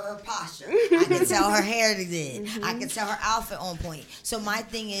she's her posture. I can tell her hair did. I can tell her outfit on point. So my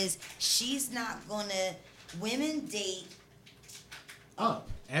thing is, she's not gonna. Women date. Oh,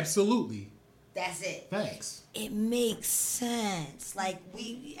 absolutely. That's it. Facts. It makes sense. Like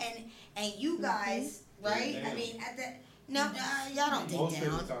we and you guys, right? Yeah. I mean, y'all don't Most date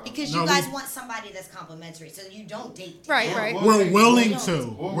of the down time. because No, you guys we- want somebody that's complimentary. So you don't date. Right, down. right. We're willing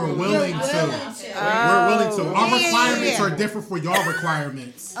to. We're We're willing willing to. to. Willing We're willing to. Our Yeah. requirements are different for your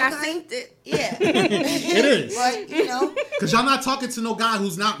requirements. I think that Yeah, It is. but you know, Because y'all not talking to no guy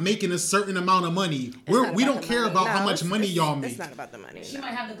who's not making a certain amount of money. We not don't about the care money. about how No, much money y'all make. It's not about the money. She no.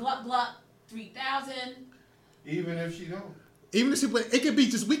 might have the gluck gluck 3,000. Even if she don't. Even if it could be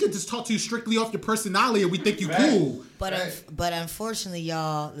just, we could just talk to you strictly off your personality and we think you Right. cool. but Right. but unfortunately,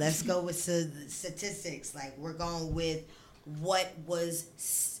 y'all, let's go with statistics. Like we're going with what was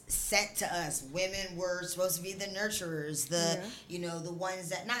set to us. Women were supposed to be the nurturers, the ones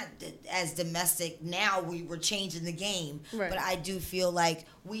that not as domestic. Now we're changing the game, Right. but I do feel like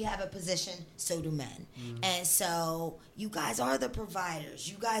we have a position, so do men, and so you guys are the providers.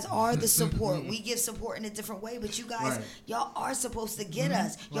 You guys are the support. We give support in a different way, but you guys, Right. y'all are supposed to get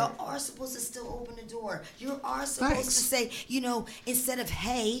us. Y'all are supposed to still open the door. You are supposed Thanks. to say, instead of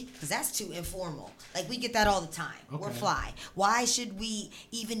hey, because that's too informal. Like we get that all the time. We're Okay. fly. Why should we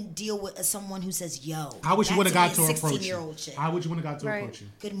even deal with someone who says yo? How would you want a guy to approach 16-year-old you? shit. How would you want a guy to Right. approach you?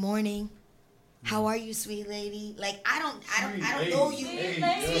 Good morning. How are you, sweet lady? Like I don't Sweet know lady. you.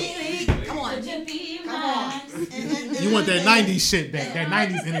 Hey, Sweet yo, lady. Come on. Would you be Come on. mine? You want that 90s shit back, that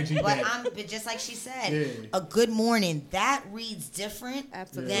 90s energy back. But just like she said, Yeah. a good morning, that reads different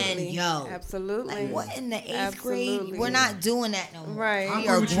Absolutely. than yo. Absolutely. Like what in the 8th Absolutely. grade? We're not doing that no more. Right. I We agree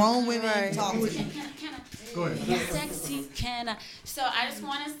are with you. grown women. Right. Talk to me. Can I? Go ahead. Yes, sexy can I? So I just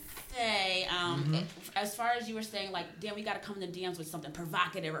want to say, as far as you were saying, like, damn, we got to come in the DMs with something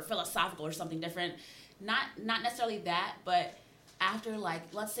provocative or philosophical or something different. Not necessarily that, but after, like,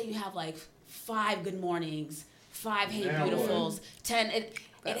 let's say you have like 5 good mornings, 5 hey Yeah. beautifuls, 10. It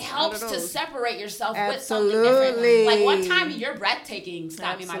Got a helps lot of to those. separate yourself Absolutely. with something different. Like one time, you're breathtaking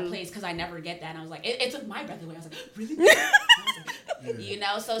stopped me in my Absolutely. place because I never get that, and I was like, it took my breath away. I was like, really?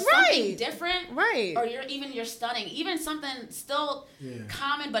 I was like, so something Right. different, Right. or you're stunning, even something still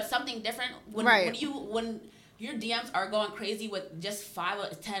common but something different. When Right. when your DMs are going crazy with just 5 or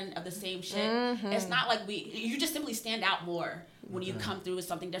 10 of the same shit, Mm-hmm. it's not like you just simply stand out more when you come through with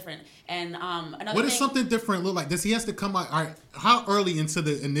something different. And another What thing, does something different look like? Does he has to come out? All right, how early into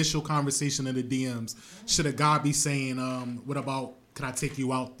the initial conversation of the DMs should a guy be saying, what about, can I take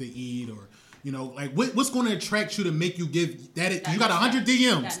you out to eat? Or, like what's going to attract you to make you give that? You got 100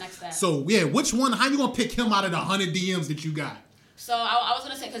 DMs. That next step. So, yeah, which one, how you going to pick him out of the 100 DMs that you got? So I was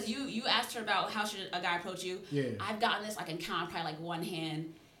gonna say, because you asked her about how should a guy approach you. Yeah. I've gotten this, I can count on probably like one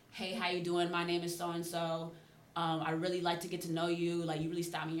hand. Hey, how you doing? My name is so and so. I really like to get to know you. Like you really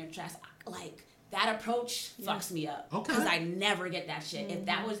stopped me in your tracks. Like that approach fucks me up. Okay. Because I never get that shit. If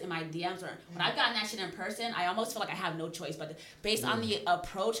that was in my DMs or when I've gotten that shit in person, I almost feel like I have no choice. But based on the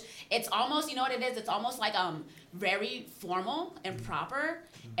approach, it's almost, you know what it is? It's almost like very formal and proper,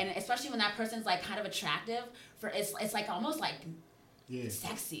 and especially when that person's like kind of attractive. It's like almost like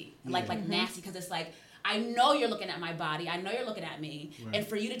sexy, like nasty, because it's like, I know you're looking at my body. I know you're looking at me. Right. And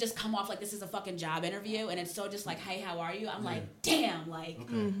for you to just come off like this is a fucking job interview, and it's so just like, hey, how are you? I'm like, damn, like,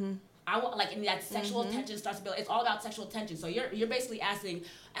 Okay. I want, like, and that sexual tension starts to build. It's all about sexual tension. So you're basically asking,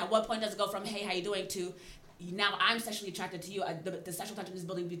 at what point does it go from, hey, how you doing, to now I'm sexually attracted to you. The sexual tension is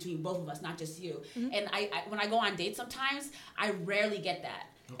building between both of us, not just you. And I when I go on dates sometimes, I rarely get that.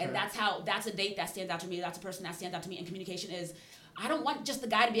 Okay. And that's a date that stands out to me. That's a person that stands out to me. And communication is, I don't want just the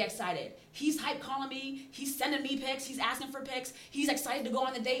guy to be excited. He's hype calling me. He's sending me pics. He's asking for pics. He's excited to go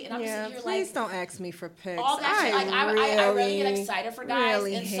on the date. And I'm just sitting here please like, don't ask me for pics. all that shit. Like I really get excited for guys,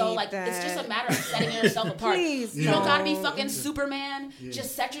 really and so hate like it's just that. a matter of setting yourself apart. Please You don't gotta be don't. fucking Superman.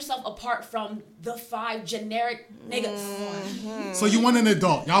 Just set yourself apart from the 5 generic niggas. So you want an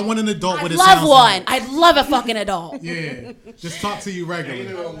adult. Y'all want an adult I'd with a love sound one. like. I'd love a fucking adult. Yeah. Just talk to you They regularly.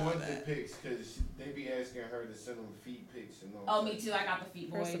 don't want the pics because they be asking her to send them feet pics and all. Oh, me too. I got the feet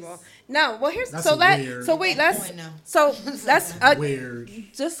boys. First of all, no. Well, here's That's so weird. wait. Point now. Let's Weird.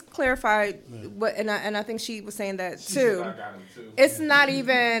 just clarify what, and I think she was saying that She said too. I got them too. It's not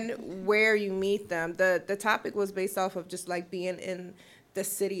even where you meet them. The topic was based off of just like being in the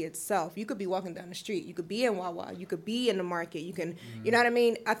city itself. You could be walking down the street. You could be in Wawa. You could be in the market. You can, you know what I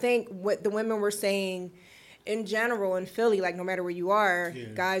mean? I think what the women were saying in general in Philly, like no matter where you are,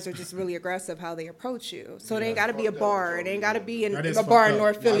 guys are just really aggressive how they approach you. So it ain't got to be a bar. It ain't got to be That is a bar fucked in up.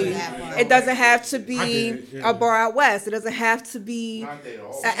 North Philly. Yeah. It doesn't have to I be get it, yeah. a bar out west. It doesn't have to be Not that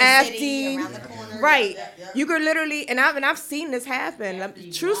all. an City, afty. around the corner. Right. Yep. You could literally, and I've seen this happen. After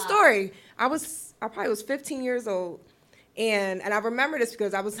you True block. story. I probably was 15 years old, And I remember this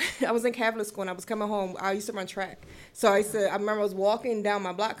because I was in Catholic school and I was coming home. I used to run track. So I remember I was walking down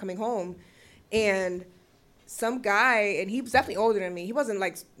my block coming home, and some guy, and he was definitely older than me. He wasn't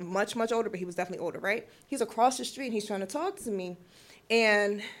like much older, but he was definitely older, right? He's across the street and he's trying to talk to me.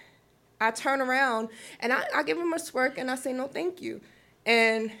 And I turn around and I give him a smirk and I say, no, thank you.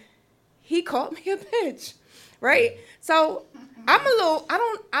 And he called me a bitch, right? So I'm a little, I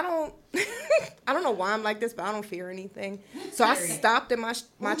don't I don't know why I'm like this, but I don't fear anything. So I stopped in my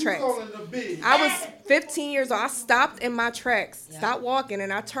tracks. I was 15 years old. I stopped in my tracks, stopped walking,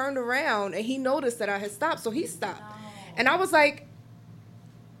 and I turned around, and he noticed that I had stopped, so he stopped. And I was like,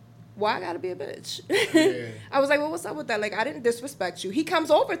 why I gotta be a bitch? Yeah. I was like, well, what's up with that? Like, I didn't disrespect you. He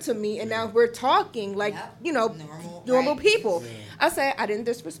comes over to me, and now we're talking like, normal people. Yeah. I said, I didn't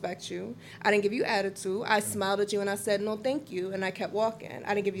disrespect you. I didn't give you attitude. I smiled at you, and I said, no, thank you, and I kept walking.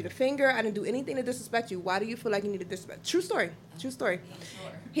 I didn't give you the finger. I didn't do anything to disrespect you. Why do you feel like you need to disrespect? True story.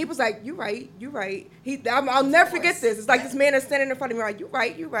 He was like, you right. I'll never forget this. It's like this man is standing in front of me, like, you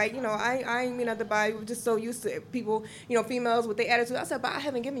right. I ain't mean nothing by you. We're just so used to people, females with their attitude. I said, but I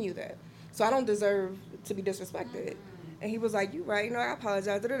haven't given you that. So I don't deserve to be disrespected. And he was like, you right. I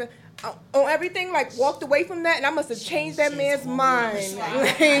apologize. On everything, like, walked away from that, and I must have changed that man's mind.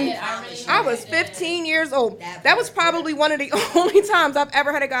 I was 15 years old. That was probably one of the only times I've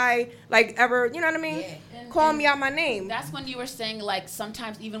ever had a guy, like, ever, you know what I mean? Yeah. Call me out my name. That's when you were saying, like,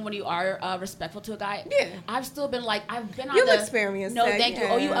 sometimes even when you are respectful to a guy, I've still been like, I've been on You've experienced no, that, thank you.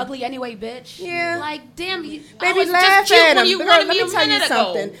 Oh, you ugly anyway, bitch. Yeah. Like, damn, baby, I was laugh just cute at him. when you Girl, wanted let me me tell you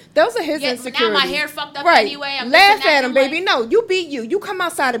something. Ago. Those are his insecurities. Now my hair fucked up right. anyway. I'm laugh at him, baby. Like, no, you be you. You come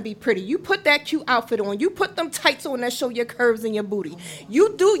outside and be pretty. You put that cute outfit on. You put them tights on that show your curves and your booty.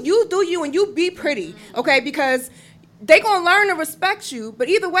 You do you, and you be pretty, okay? Because they gonna learn to respect you, but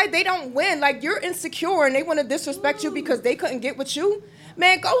either way, they don't win. Like, you're insecure and they want to disrespect you because they couldn't get with you.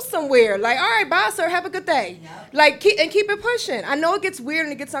 Man, go somewhere. Like, all right, bye, sir. Have a good day. Like, keep it pushing. I know it gets weird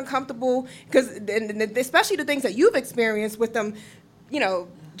and it gets uncomfortable because, especially the things that you've experienced with them,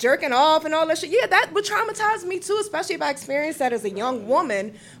 jerking off and all that shit. Yeah, that would traumatize me too, especially if I experienced that as a young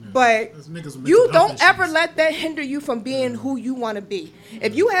woman. But you don't ever let that hinder you from being who you want to be.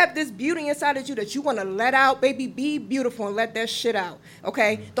 If you have this beauty inside of you that you want to let out, baby, be beautiful and let that shit out,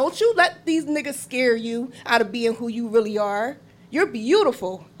 okay? Don't you let these niggas scare you out of being who you really are. You're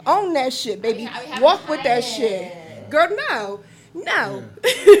beautiful. Own that shit, baby. Walk with that shit. Girl, no. No.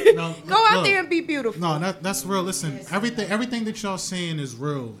 Go out there and be beautiful. No, that's real. Listen, everything that y'all saying is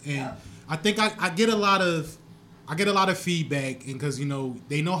real, and I think I get a lot of feedback, and because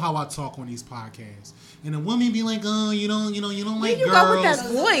they know how I talk on these podcasts, and the women be like, oh, you don't like you girls. Go with that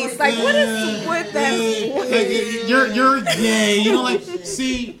voice, like what is with that voice? Like, you're gay, like.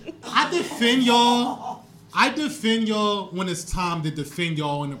 See, I defend y'all when it's time to defend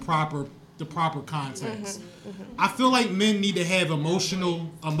y'all in the proper context. I feel like men need to have emotional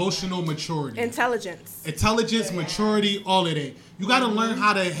maturity, intelligence, maturity, all of that. You got to learn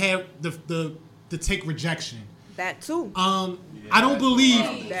how to have to take rejection. That too. I don't believe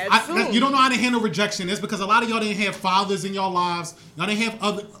you don't know how to handle rejection. That's because a lot of y'all didn't have fathers in your lives. Y'all didn't have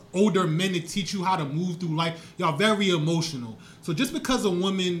other older men to teach you how to move through life. Y'all very emotional. So just because a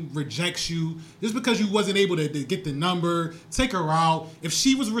woman rejects you, just because you wasn't able to get the number, take her out, if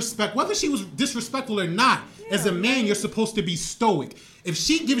she was whether she was disrespectful or not, as a man, you're supposed to be stoic. If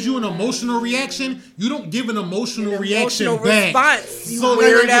she gives you an emotional reaction, you don't give an emotional reaction back. Response, you so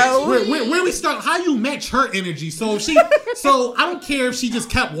weirdo. Where we start? How you match her energy? So if so I don't care if she just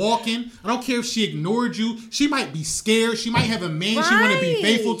kept walking. I don't care if she ignored you. She might be scared. She might have a man she want to be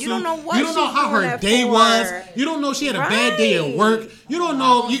faithful to. You don't know how her day was. You don't know she had a bad day at work. You don't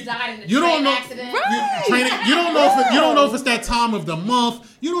know. You don't know. You don't know if it's that time of the month.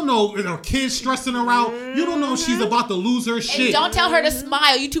 You don't know if her kids stressing her out. You don't know if she's about to lose her shit. And don't tell her to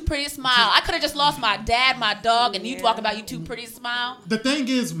smile. You too pretty to smile. I could have just lost my dad, my dog, and you talk about you too pretty to smile. The thing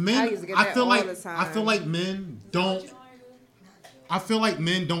is, men. I feel like men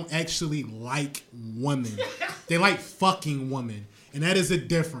don't actually like women. They like fucking women, and that is a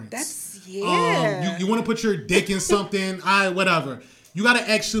difference. You want to put your dick in something? Whatever. You got to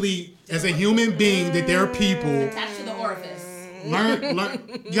actually, as a human being, that there are people attached to the orifice. Learn.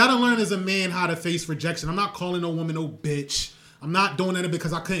 You gotta learn as a man how to face rejection. I'm not calling no woman no bitch. I'm not doing it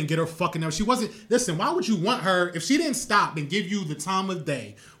because I couldn't get her fucking up. She wasn't. Listen, why would you want her if she didn't stop and give you the time of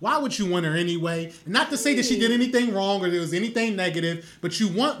day? Why would you want her anyway? And not to say that she did anything wrong or there was anything negative, but you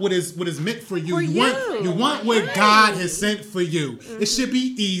want what is meant for you. You want what God has sent for you. It should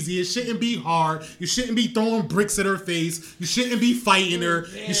be easy. It shouldn't be hard. You shouldn't be throwing bricks at her face. You shouldn't be fighting her.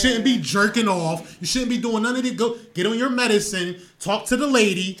 You shouldn't be jerking off. You shouldn't be doing none of it. Go get on your medicine. Talk to the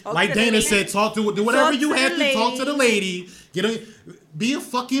lady. Like Dana said, do whatever you have to. Talk to the lady. Be a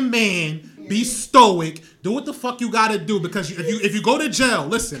fucking man. Be stoic. Do what the fuck you gotta do, because if you go to jail,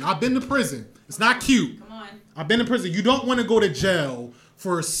 listen, I've been to prison. It's not cute. Come on. I've been to prison. You don't want to go to jail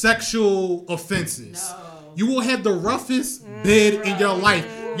for sexual offenses. No. You will have the roughest bid in your life.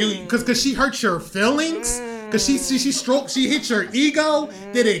 Because she hurt your feelings. Because she hit your ego.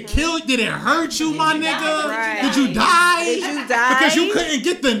 Did it hurt you, my nigga? Right. Did you die? Because you couldn't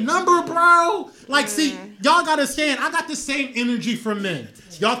get the number, bro. Like, see, y'all gotta understand, I got the same energy from men.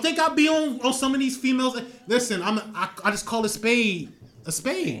 Y'all think I be on some of these females? Listen, I just call a spade a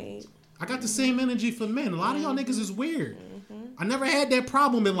spade. I got the same energy for men. A lot of y'all niggas is weird. I never had that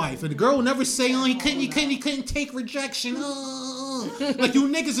problem in life. And the girl will never say, oh, you couldn't take rejection. Like, you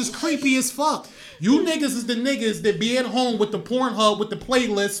niggas is creepy as fuck. You niggas is the niggas that be at home with the Pornhub, with the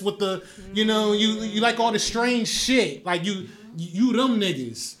playlists, with the, you like all the strange shit. Like, you them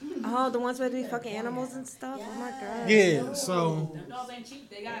niggas. Oh, the ones where they fucking animals and stuff? Yeah. Oh, my God. Yeah, so. Them dolls ain't cheap.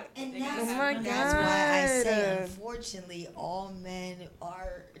 They got. Oh, my God. That's why I say, unfortunately, all men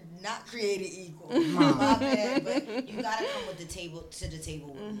are not created equal. My bad, but you gotta come to the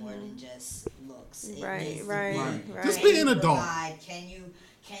table with more than just looks. Right. Just be an adult. Can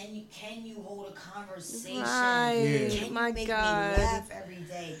you hold a conversation? Right. Yeah. Can you make me laugh every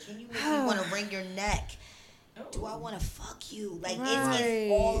day? Can you make me want to wring your neck? Do I want to fuck you? Like,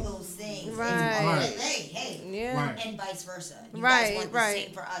 it's all those things. Right. Hey. Yeah. Right. And vice versa. You guys want the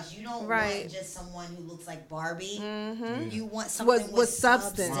same for us. You don't want just someone who looks like Barbie. Mm-hmm. You want something with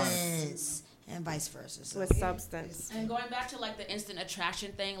substance. And vice versa. So. With substance. And going back to, like, the instant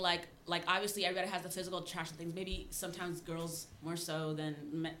attraction thing, like obviously everybody has the physical attraction things. Maybe sometimes girls more so than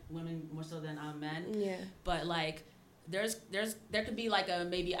women, more so than men. Yeah. But, like, there could be, like,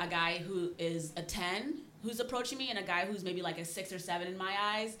 maybe a guy who is a 10 who's approaching me and a guy who's maybe like a 6 or 7 in my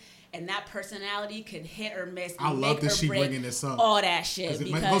eyes, and that personality could hit or miss. I love that she bringing this up. All that shit.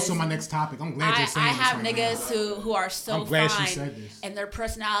 It goes to my next topic. I'm glad you're saying this. I have niggas who are so fine, she said this. And their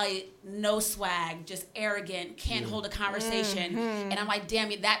personality, no swag, just arrogant, can't hold a conversation. And I'm like, damn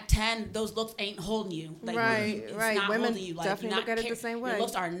it, that 10, those looks ain't holding you. Like, it's not Women holding you. Like, definitely look at it the same way. Your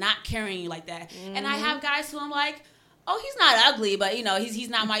looks are not carrying you like that. And I have guys who I'm like, oh, he's not ugly, but he's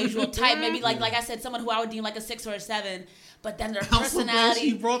not my usual type. Maybe like I said, someone who I would deem like a 6 or a 7. But then their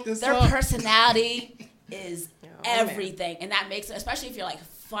personality, personality is everything, and that makes it, especially if you're like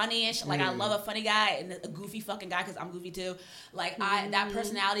funny and shit. Like, I love a funny guy and a goofy fucking guy because I'm goofy too. Like, that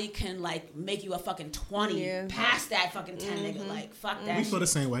personality can like make you a fucking 20 past that fucking 10 nigga. Like, fuck that. We feel the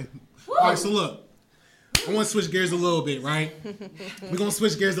same way. Woo. All right, so look. I want to switch gears a little bit, right? We're going to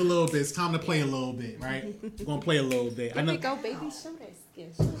switch gears a little bit. It's time to play a little bit, right? We're going to play a little bit. Here we go, baby. Show that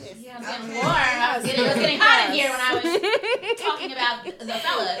skin. Yeah, I'm getting warm. It was getting hot in here when I was talking about the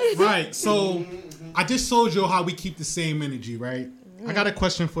fellas. Right. So I just told you how we keep the same energy, right? I got a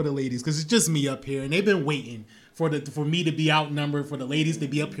question for the ladies because it's just me up here, and they've been waiting for me to be outnumbered, for the ladies to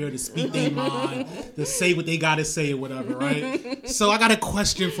be up here to speak their mind, to say what they gotta say or whatever, right? So I got a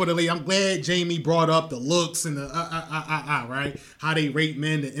question for the lady. I'm glad Jamie brought up the looks and the right? How they rate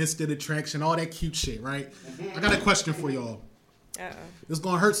men, the instant attraction, all that cute shit, right? I got a question for y'all. It's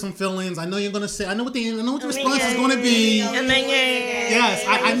gonna hurt some feelings. I know you're gonna say. I know what the response is gonna be. Yes,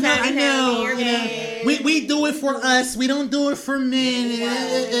 I know. We do it for us. We don't do it for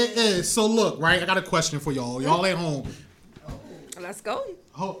men. So look, right? I got a question for y'all. Y'all at home. Let's go.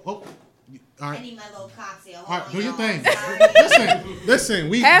 Oh. All right. I need my little cocktail. All right, do your thing. Listen.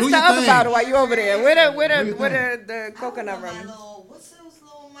 We pass do the your other thing. bottle while you over there. Where the coconut rum? What's those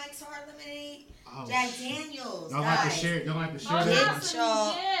little Mike's Hard Lemonade? Jack Daniels. Y'all like to share. Get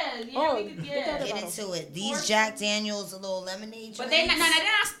into it. These Jack Daniels, a little lemonade. But they're not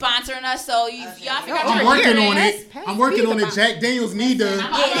sponsoring us, so y'all figure out. I'm working on it. Jack Daniels need to.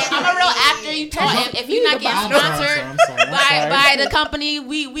 I'm a real actor. You told if you're not getting sponsored by the company,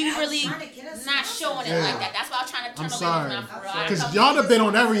 we really not showing it like that. That's why I'm trying to turn the ladies around for real. Because y'all have been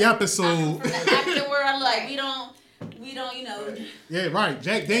on every episode. The acting world, like we don't. Yeah, right.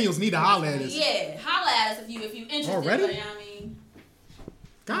 Jack Daniels need to holler at us. Yeah, holler at us if you interested. Already? But, you know what I mean?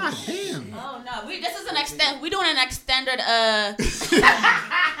 God damn. Oh no, this is an extend. We're doing an extended. Not the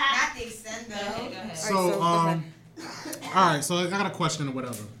extender. So All right, so I got a question or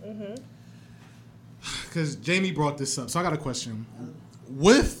whatever. Because Jamie brought this up, so I got a question.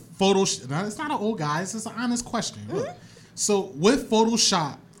 With Photoshop, now it's not an old guy, it's an honest question. Look, so with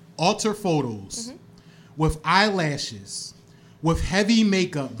Photoshop, alter photos, with eyelashes, with heavy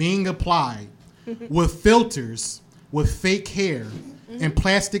makeup being applied, with filters, with fake hair, and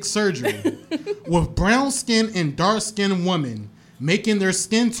plastic surgery, with brown skin and dark skinned women making their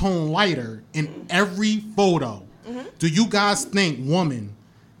skin tone lighter in every photo, do you guys think women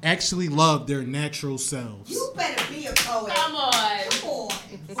actually love their natural selves? You better be a poet. Come on.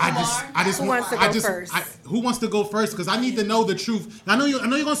 Who wants to go first? Who wants to go first? Because I need to know the truth. I know you're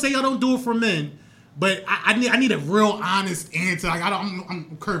gonna say y'all don't do it for men, but I need a real honest answer. Like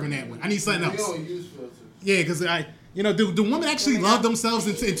I'm curving that one. I need something else. We don't use filters. Yeah, because do women actually love themselves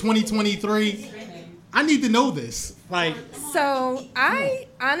in 2023? I need to know this. Like, So I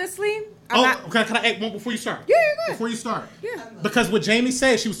honestly, can I add one before you start? Yeah, go ahead. Before you start. Yeah. Because what Jamie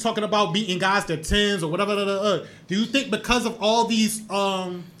said, she was talking about beating guys to 10s or whatever. Do you think because of all these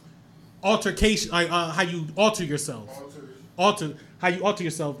altercations, like how you alter yourself, how you alter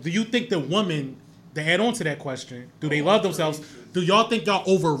yourself, do you think that women, to add on to that question, do they love themselves? Do y'all think y'all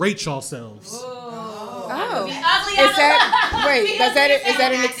overrate yourselves? Oh, is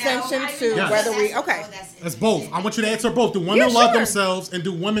that an extension to Yes. whether we? Okay. It's both. I want you to answer both. Do women love themselves and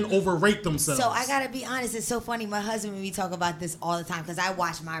do women overrate themselves? So I gotta be honest. It's so funny. My husband and we talk about this all the time because I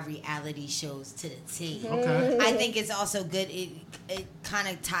watch my reality shows to the T. Okay. I think it's also good. It kind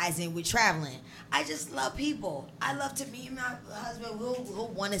of ties in with traveling. I just love people. I love to meet my husband.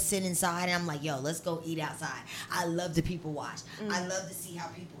 We'll want to sit inside, and I'm like, yo, let's go eat outside. I love to people watch. I love to see how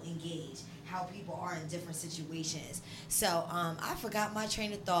people engage, how people are in different situations. So I forgot my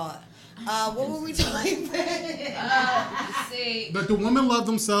train of thought. What were we talking about? See. But do women love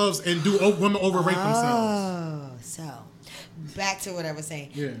themselves and do women overrate themselves? Oh, so back to what I was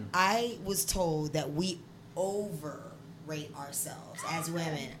saying. Yeah. I was told that we overrate ourselves as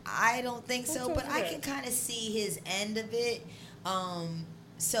women. I don't think so, but I can kind of see his end of it.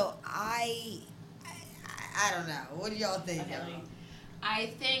 So I don't know. What do y'all think?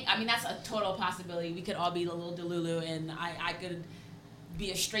 I mean, that's a total possibility. We could all be a little delulu, and I could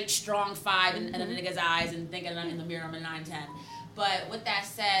be a straight, strong 5 in a nigga's eyes and thinking I'm in the mirror I'm a 9-10. But with that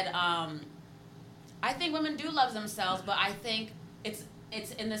said, I think women do love themselves, but I think it's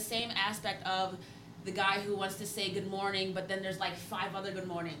in the same aspect of the guy who wants to say good morning, but then there's like 5 other good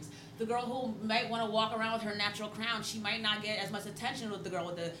mornings. The girl who might want to walk around with her natural crown, she might not get as much attention with the girl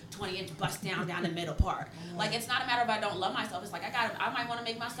with the 20-inch bust down the middle part. Like, it's not a matter of I don't love myself. It's like I might want to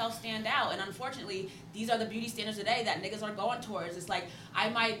make myself stand out. And unfortunately, these are the beauty standards today that niggas are going towards. It's like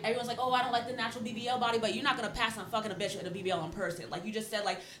everyone's like, oh, I don't like the natural BBL body, but you're not gonna pass on fucking a bitch with a BBL in person. Like you just said,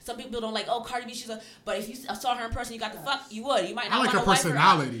 like some people don't like, oh, Cardi B, but if you saw her in person, you got the fuck, you would. You might not want to wipe her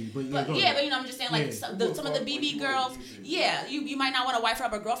up. But you know, I'm just saying, like some of the BB girls, you might not want to wife her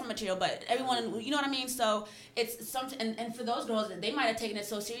up or girlfriend material, but everyone, you know what I mean? So it's something, and for those girls, they might have taken it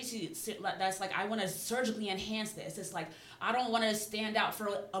so seriously that's like, I want to surgically enhance this. It's like, I don't want to stand out for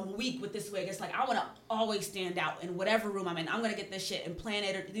a week with this wig. It's like, I want to always stand out in whatever room I'm in. I'm going to get this shit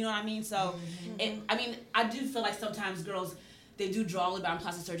implanted, or, you know what I mean? So, I do feel like sometimes girls, they do draw a little bit on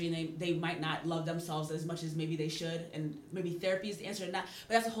plastic surgery, and they might not love themselves as much as maybe they should, and maybe therapy is the answer to that,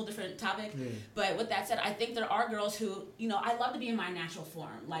 but that's a whole different topic. But with that said, I think there are girls who, you know, I love to be in my natural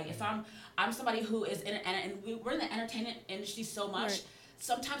form. Like if I'm somebody who is and we're in the entertainment industry so much. Right.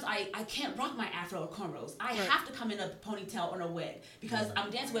 Sometimes I can't rock my afro or cornrows. I have to come in a ponytail or a wig because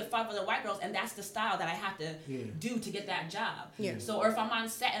I'm dancing with 5 other white girls, and that's the style that I have to do to get that job. So, or if I'm on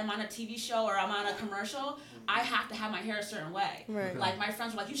set and I'm on a TV show or I'm on a commercial, I have to have my hair a certain way. Right. Like my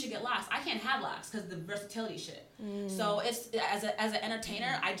friends were like, you should get locks. I can't have locks because of the versatility shit. So it's as an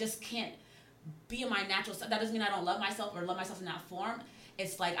entertainer, I just can't be in my natural self. That doesn't mean I don't love myself or love myself in that form.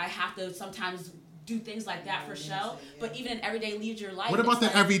 It's like I have to sometimes do things like that for show, but even in everyday leisure life. What about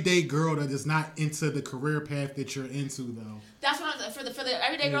the everyday girl that is not into the career path that you're into, though? That's what for the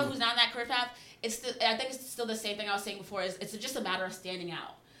everyday girl who's not in that career path. I think it's still the same thing I was saying before. It's just a matter of standing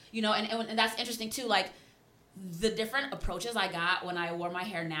out, you know. And that's interesting too. Like the different approaches I got when I wore my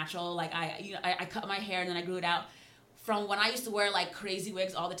hair natural. Like I cut my hair and then I grew it out. From when I used to wear like crazy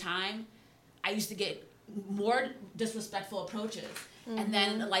wigs all the time, I used to get more disrespectful approaches, and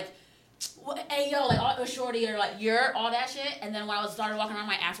then like hey yo, like all shorty or like you're all that shit. And then when I started walking around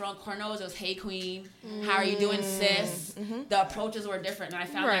my afro and cornrows, it was hey queen, how are you doing, sis? The approaches were different, and I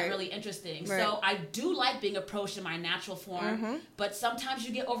found that really interesting. So I do like being approached in my natural form, but sometimes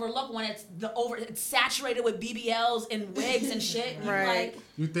you get overlooked when it's saturated with BBLs and wigs and shit. Right. Like,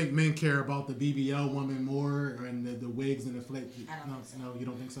 you think men care about the BBL woman more and the wigs and the flick? No, you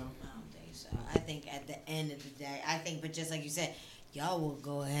don't think so? I don't think so. I think at the end of the day, but just like you said, y'all will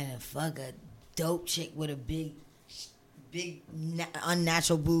go ahead and fuck a dope chick with a big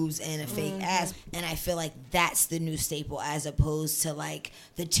unnatural boobs and a fake ass, and I feel like that's the new staple as opposed to like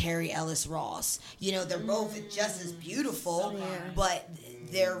the Terry Ellis Ross. You know, they're both just as beautiful, but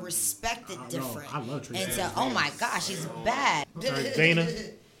they're respected different. I love Terry And Ellis so, oh my gosh, she's bad. Okay, Dana.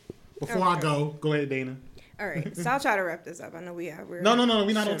 Before I go ahead, Dana. All right, so I'll try to wrap this up. I know we're No,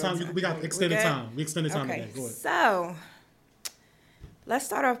 we're not on time. We got extended time. We extended time today. Go ahead. So let's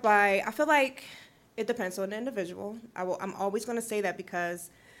start off by, I feel like it depends on the individual. I'm always going to say that because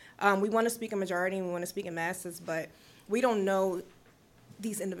we want to speak in majority and we want to speak in masses, but we don't know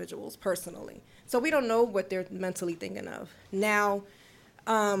these individuals personally. So we don't know what they're mentally thinking of. Now,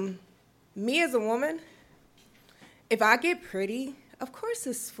 me as a woman, if I get pretty, of course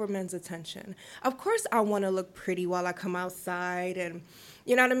it's for men's attention. Of course I want to look pretty while I come outside, and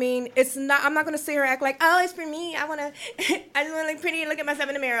you know what I mean? I'm not going to sit here and act like, oh, it's for me. I just want to look pretty and look at myself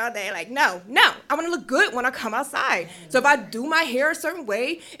in the mirror all day. Like, no. I want to look good when I come outside. So if I do my hair a certain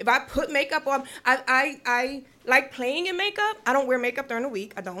way, if I put makeup on, I like playing in makeup. I don't wear makeup during the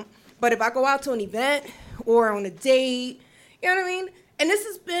week. I don't. But if I go out to an event or on a date, you know what I mean? And this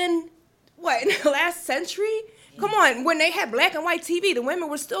has been, in the last century? Come on, when they had black and white TV, the women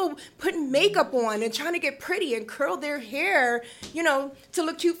were still putting makeup on and trying to get pretty and curl their hair, you know, to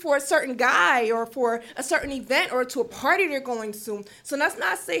look cute for a certain guy or for a certain event or to a party they're going to. So let's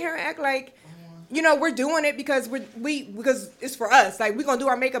not sit here and act like, you know, we're doing it because because it's for us. Like, we're going to do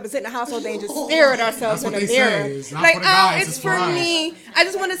our makeup and sit in the house all day and just stare at ourselves in the mirror. Like, it's for me. I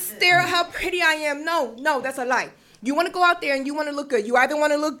just want to stare at how pretty I am. No, that's a lie. You want to go out there and you want to look good. You either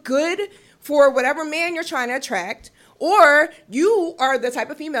want to look good for whatever man you're trying to attract, or you are the type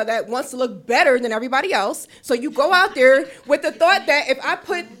of female that wants to look better than everybody else. So you go out there with the thought that if I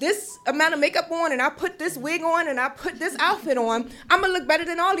put this amount of makeup on and I put this wig on and I put this outfit on, I'm going to look better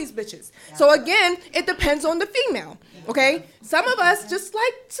than all these bitches. So again, it depends on the female, okay? Some of us just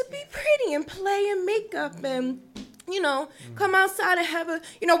like to be pretty and play in makeup and, you know, come outside and have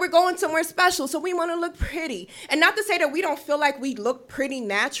we're going somewhere special, so we want to look pretty. And not to say that we don't feel like we look pretty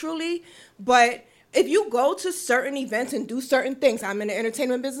naturally, but if you go to certain events and do certain things, I'm in the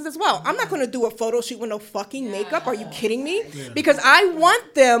entertainment business as well. I'm not going to do a photo shoot with no fucking makeup. Are you kidding me? Because I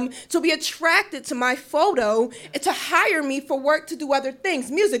want them to be attracted to my photo and to hire me for work to do other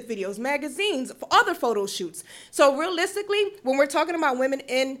things, music videos, magazines, for other photo shoots. So realistically, when we're talking about women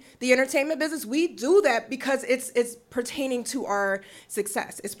in the entertainment business, we do that because it's pertaining to our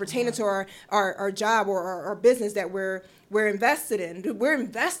success. It's pertaining to our job or our business that we're invested in. We're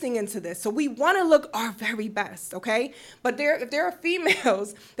investing into this. So we want to look our very best, okay? But if there are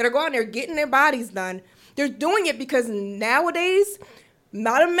females that are going there getting their bodies done, they're doing it because nowadays, a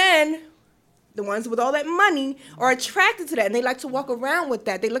lot of men, the ones with all that money, are attracted to that, and they like to walk around with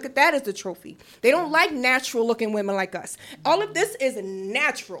that. They look at that as the trophy. They don't like natural-looking women like us. All of this is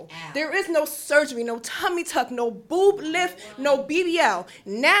natural. There is no surgery, no tummy tuck, no boob lift, no BBL.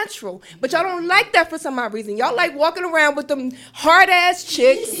 Natural. But y'all don't like that for some odd reason. Y'all like walking around with them hard-ass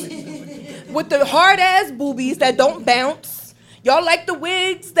chicks with the hard-ass boobies that don't bounce. Y'all like the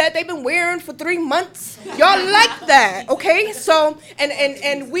wigs that they've been wearing for 3 months. Y'all like that, okay? So,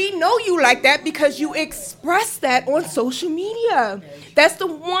 and we know you like that because you express that on social media. That's the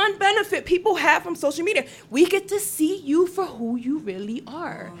one benefit people have from social media. We get to see you for who you really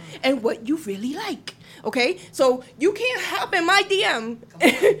are and what you really like, okay? So you can't hop in my DM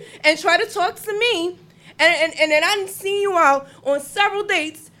and try to talk to me, and then I done seen you out on several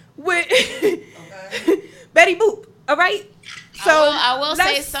dates with Betty Boop, all right? So I will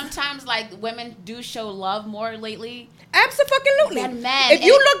say sometimes like women do show love more lately. Absolutely. Than men. If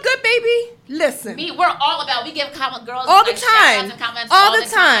you look good, baby, listen. We're all about. We give girls all the time. All the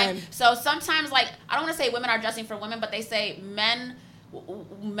time. So sometimes, like, I don't want to say women are dressing for women, but they say men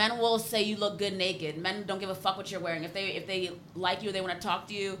will say you look good naked. Men don't give a fuck what you're wearing. If they like you, they want to talk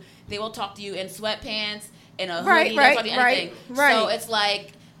to you. They will talk to you in sweatpants, in a hoodie. They'll talk to you anything. Right. So it's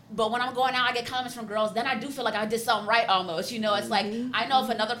like, But when I'm going out, I get comments from girls. Then I do feel like I did something right almost. You know, it's like, I know if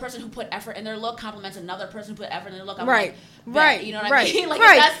another person who put effort in their look compliments another person who put effort in their look, I'm like, right. You know what I mean?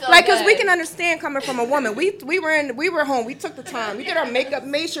 Like, because we can understand coming from a woman. We were home. We took the time. We did our makeup,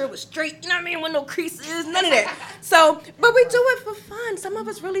 made sure it was straight. You know what I mean? With no creases, none of that. So, but we do it for fun. Some of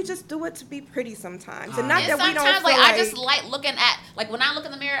us really just do it to be pretty sometimes, and not that we don't. Sometimes, like I just like looking at, like when I look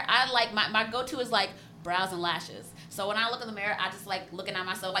in the mirror, I like my go-to is like brows and lashes. So when I look in the mirror, I just like looking at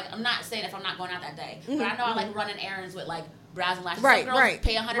myself. Like, I'm not saying if I'm not going out that day, but I know I like running errands with like brows and lashes. Some girls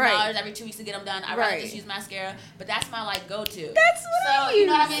pay $100 every 2 weeks to get them done. I rather just use mascara, but that's my like go-to. That's what I use. You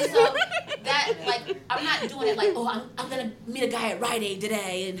know what I mean? So that like I'm not doing it like, oh, I'm gonna meet a guy at Rite Aid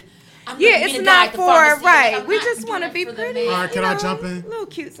today and. It's not for right. We just want to be pretty. All right, can I jump in? A little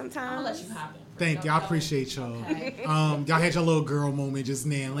cute sometimes. I'll let you hop in. Thank you. I appreciate y'all. Okay. Y'all had your little girl moment just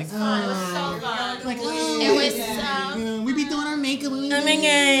now. Like, It was so fun. like, It was we be doing our makeup.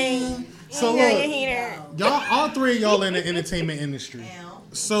 So y'all, all three of y'all in the entertainment industry.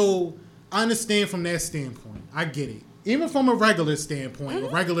 So I understand from that standpoint. I get it. Even from a regular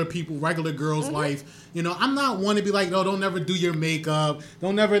standpoint, regular people, regular girls' life, you know, I'm not one to be like, no, don't never do your makeup.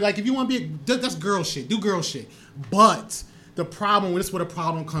 Don't never, like, if you want to be, that's girl shit. Do girl shit. But the problem, this is where the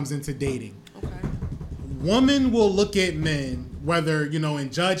problem comes into dating. Okay. Women will look at men, whether, you know,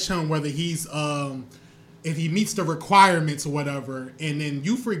 and judge him, whether he's, if he meets the requirements or whatever, and then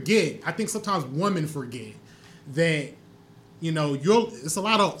you forget, I think sometimes women forget that, you know, it's a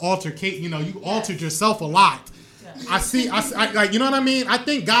lot of altercation, you know, you altered yourself a lot. I see, like, you know what I mean? I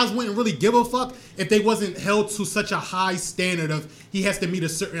think guys wouldn't really give a fuck if they wasn't held to such a high standard of he has to meet a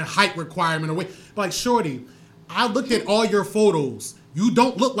certain height requirement or weight. But like, shorty, I looked at all your photos. You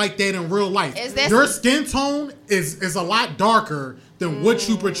don't look like that in real life. Your skin tone is a lot darker than what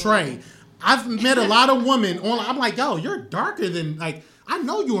you portray. I've met a lot of women online. I'm like, yo, you're darker than, like, I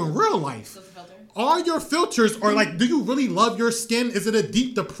know you in real life. All your filters are like, do you really love your skin? Is it a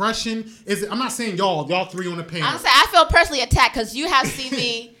deep depression? Is it? I'm not saying y'all three on the panel. I'm saying I feel personally attacked because you have seen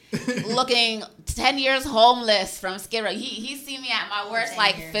me looking 10 years homeless from Skid Row. He's seen me at my worst,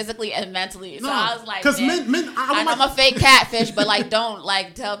 like physically and mentally. So I was like, because men, I'm a fake catfish, but like, don't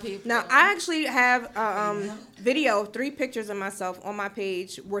like tell people. Now I actually have a video, 3 pictures of myself on my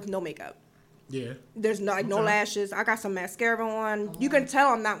page with no makeup. Yeah. There's no lashes. I got some mascara on. You can tell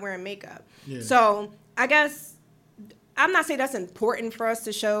I'm not wearing makeup. Yeah. So I guess I'm not saying that's important for us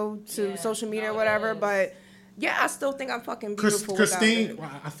to show to social media or whatever, but yeah, I still think I'm fucking beautiful. Christine,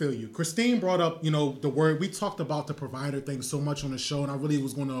 I feel you. Christine brought up, you know, the word. We talked about the provider thing so much on the show, and I really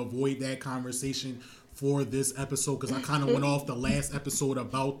was going to avoid that conversation for this episode because I kind of went off the last episode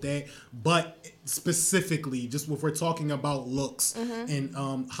about that. But specifically, just if we're talking about looks and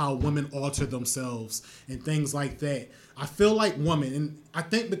how women alter themselves and things like that, I feel like women, and I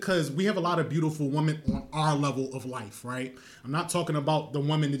think because we have a lot of beautiful women on our level of life, right? I'm not talking about the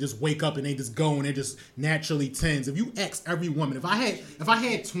women that just wake up and they just go and they're just naturally 10s. If you ask every woman, if I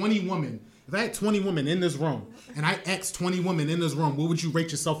had 20 women, if I had 20 women in this room and I asked 20 women in this room, what would you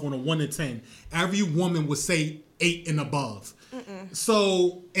rate yourself on a 1 to 10? Every woman would say 8 and above.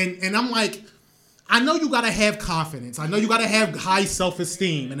 So, and I'm like, I know you got to have confidence. I know you got to have high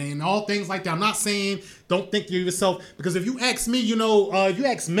self-esteem and all things like that. I'm not saying don't think of yourself, because if you ask me, you know, you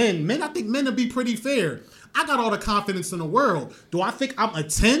ask men, I think men will be pretty fair. I got all the confidence in the world. Do I think I'm a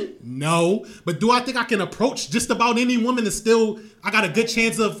 10? No. But do I think I can approach just about any woman and still, I got a good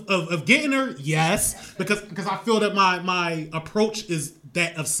chance of getting her? Yes. Because I feel that my approach is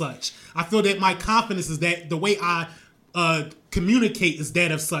that of such. I feel that my confidence is that the way I communicate is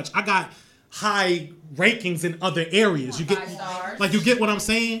that of such. I got high rankings in other areas. You get what I'm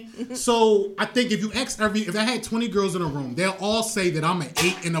saying? So I think if you ask if I had 20 girls in a room, they'll all say that I'm an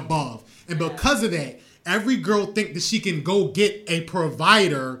 8 and above. And because of that, every girl think that she can go get a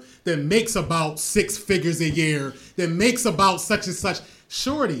provider that makes about 6 figures a year, that makes about such and such.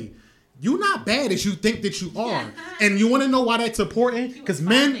 Shorty, you're not bad as you think that you are. And you want to know why that's important? Because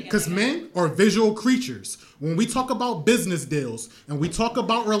men are visual creatures. When we talk about business deals and we talk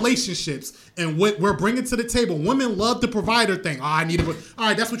about relationships and what we're bringing to the table, women love the provider thing. Oh, I need it. All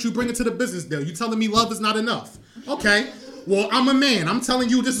right, that's what you bring to the business deal. You telling me love is not enough. Okay. Well, I'm a man. I'm telling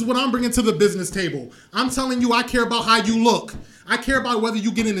you this is what I'm bringing to the business table. I'm telling you I care about how you look. I care about whether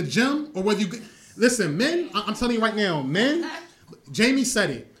you get in the gym or whether you get... Listen, men, I'm telling you right now, men, Jamie said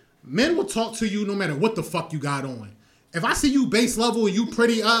it. Men will talk to you no matter what the fuck you got on. If I see you base level and you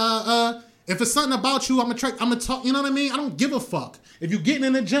pretty, if it's something about you, I'm gonna talk, you know what I mean? I don't give a fuck. If you getting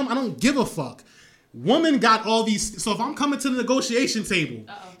in the gym, I don't give a fuck. Women got all these, so if I'm coming to the negotiation table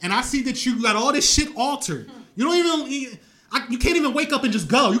and I see that you got all this shit altered, you don't even, You can't even wake up and just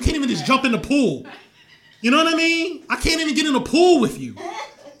go. You can't even just jump in the pool. You know what I mean? I can't even get in the pool with you.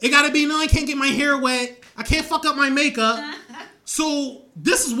 It gotta be, no, I can't get my hair wet. I can't fuck up my makeup. So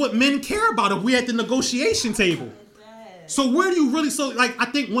this is what men care about if we're at the negotiation table. So where do you really, I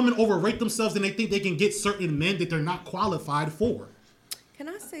think women overrate themselves and they think they can get certain men that they're not qualified for. Can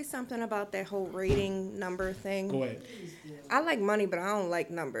I say something about that whole rating number thing? Go ahead. I like money, but I don't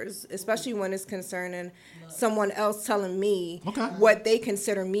like numbers, especially when it's concerning someone else telling me what they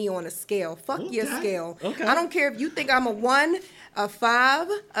consider me on a scale. Fuck your scale. Okay. I don't care if you think I'm a 1, a 5,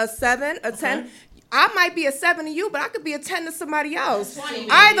 a 7, a 10. I might be a 7 to you, but I could be a 10 to somebody else.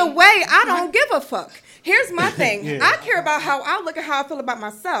 Either way, I don't give a fuck. Here's my thing. I care about how I look and how I feel about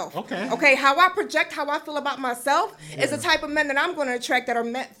myself. Okay, how I project how I feel about myself is the type of men that I'm going to attract that are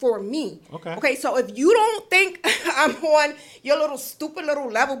meant for me. Okay, so if you don't think I'm on your little stupid little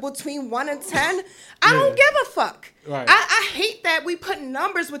level between 1 and 10, I don't give a fuck. Right. I hate that we put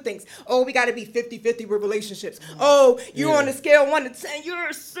numbers with things. Oh, we got to be 50-50 with relationships. Oh, you're on the scale 1 to 10. You're a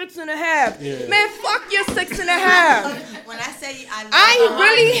 6.5. Man, fuck your 6.5. When I say I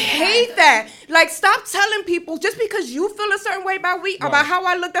really hate that. Like, stop telling people just because you feel a certain way about how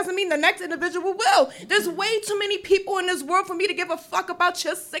I look doesn't mean the next individual will. There's way too many people in this world for me to give a fuck about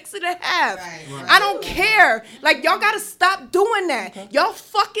your 6.5. I don't care. Like, y'all got to stop doing that. Y'all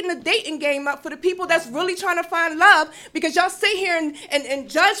fucking the dating game up for the people that's really trying to find love. Because y'all sit here and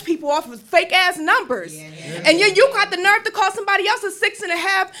judge people off of fake ass numbers. And you got the nerve to call somebody else a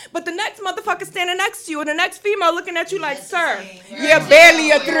 6.5, but the next motherfucker standing next to you and the next female looking at you like, sir, you're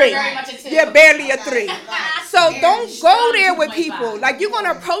barely a 3. You're barely a 3. So don't go there with people. Like, you're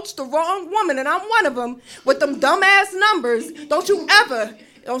gonna approach the wrong woman, and I'm one of them, with them dumbass numbers. Don't you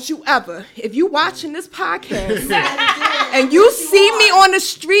ever, if you watching this podcast and you see me on the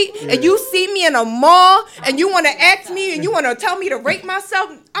street and you see me in a mall and you want to ask me and you want to tell me to rate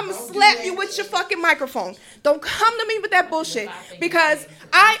myself, I'm going to slap you with your fucking microphone. Don't come to me with that bullshit because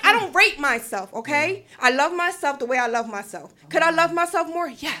I don't rate myself, okay? I love myself the way I love myself. Could I love myself more?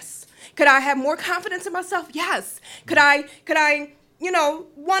 Yes. Could I have more confidence in myself? Yes. Could I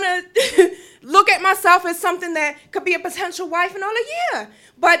want to look at myself as something that could be a potential wife and all that? Yeah.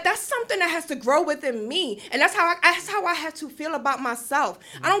 But that's something that has to grow within me. And that's how I have to feel about myself.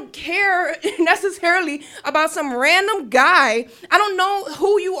 I don't care necessarily about some random guy. I don't know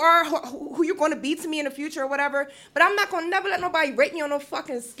who you are, who you're going to be to me in the future or whatever. But I'm not going to never let nobody rate me on no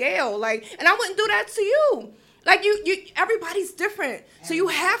fucking scale. Like, and I wouldn't do that to you. Like, you everybody's different. So you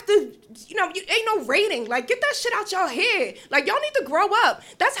have to, ain't no rating. Like, get that shit out y'all head. Like, y'all need to grow up.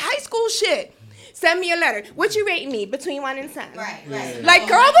 That's high school shit. Send me a letter. What you rating me? Between 1 and 10. Right. Like,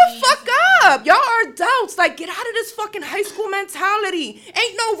 grow the fuck up. Y'all are adults. Like, get out of this fucking high school mentality.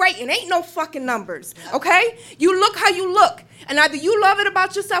 Ain't no rating. Ain't no fucking numbers. Okay? You look how you look. And either you love it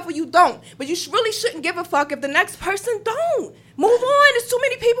about yourself or you don't. But you really shouldn't give a fuck if the next person don't. Move on. There's too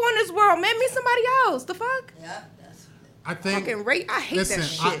many people in this world. Man, meet somebody else. The fuck? Yep. I think. Fucking rate. I hate that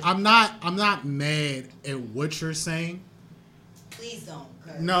shit. I'm not mad at what you're saying. Please don't.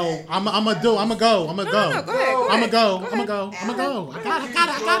 No, I'm gonna go. No, go ahead. I'm gonna go. I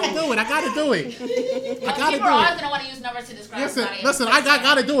gotta do it. People are always gonna want to use numbers to describe somebody. Listen, I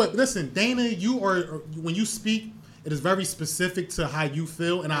gotta do it. Listen, Dana, when you speak, it is very specific to how you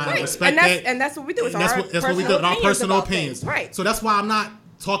feel, and I respect that. And that's what we do. That's what we do. Our personal opinions. Right. So that's why I'm not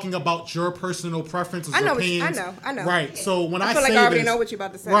talking about your personal preferences or opinions. I know. Right. So when I feel like say I already know what you're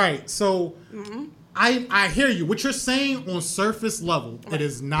about to say. Right. So I hear you. What you're saying on surface level, it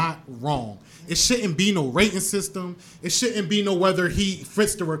is not wrong. It shouldn't be no rating system. It shouldn't be no whether he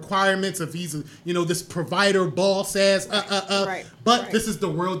fits the requirements, if he's this provider boss ass. But this is the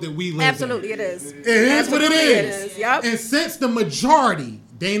world that we live Absolutely in. It is. It is what it is. Yep. And since the majority,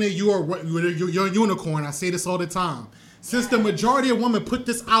 Dana, you're a unicorn. I say this all the time. Since the majority of women put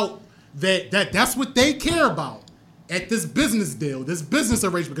this out, that's what they care about at this business deal, this business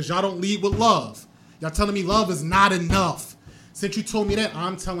arrangement, because y'all don't lead with love. Y'all telling me love is not enough. Since you told me that,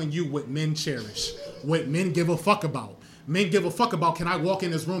 I'm telling you what men cherish, what men give a fuck about. Men give a fuck about, can I walk in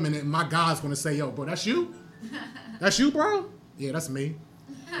this room and my guy's going to say, yo, bro, that's you? That's you, bro? Yeah, that's me.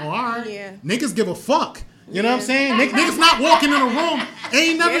 Oh, all right. Yeah. Niggas give a fuck. You know what I'm saying? Niggas not walking in a room.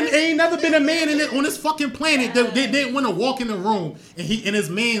 Ain't never been a man on this fucking planet that didn't want to walk in the room and his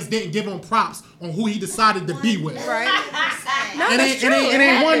mans didn't give him props on who he decided to be with. Right. It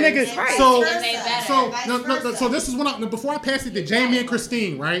ain't one nigga. Right. So this is when before I pass it to Jamie and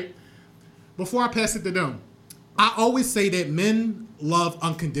Christine, right? Before I pass it to them, I always say that men love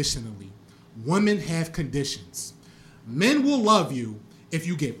unconditionally. Women have conditions. Men will love you if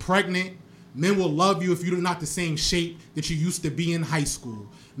you get pregnant, Men will love you if you're not the same shape that you used to be in high school.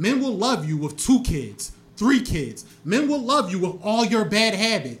 Men will love you with 2 kids, 3 kids. Men will love you with all your bad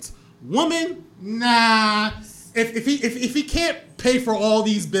habits. Woman, nah. If he can't pay for all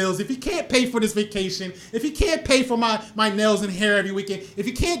these bills, if he can't pay for this vacation, if he can't pay for my nails and hair every weekend, if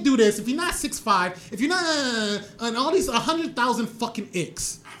he can't do this, if you're not 6'5", if you're not and all these 100,000 fucking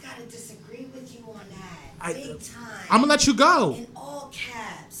icks. I gotta disagree with you on that. Big time. I'm gonna let you go. In all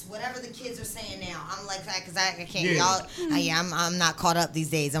caps, whatever the kids are saying now, I'm like that because I can't. Yeah. Y'all, I'm not caught up these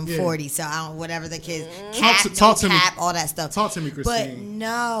days. I'm 40, so I don't. Whatever the kids Talk to me. all that stuff. Talk to me, Christine. But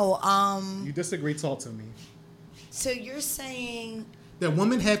no, You disagree? Talk to me. So you're saying that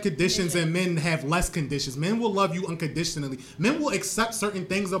women have conditions and men have less conditions. Men will love you unconditionally. Men will accept certain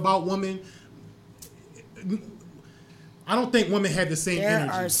things about women. I don't think women have the same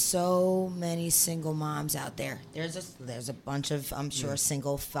energy. There are so many single moms out there. There's a bunch of, I'm sure,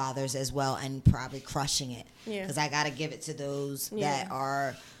 single fathers as well, and probably crushing it. Yeah. Because I got to give it to those that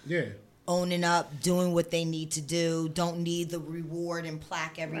are owning up, doing what they need to do, don't need the reward and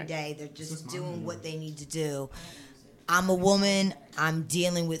plaque every day. They're just doing what they need to do. I'm a woman. I'm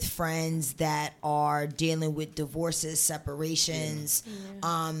dealing with friends that are dealing with divorces, separations.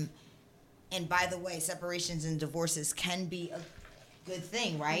 And by the way, separations and divorces can be a good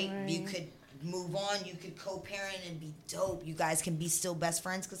thing, right? You could move on. You could co-parent and be dope. You guys can be still best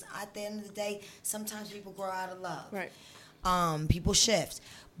friends because at the end of the day, sometimes people grow out of love. Right. People shift.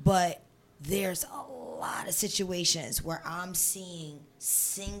 But there's a lot of situations where I'm seeing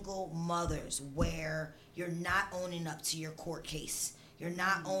single mothers where you're not owning up to your court case. You're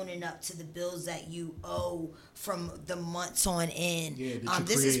not owning up to the bills that you owe from the months on end.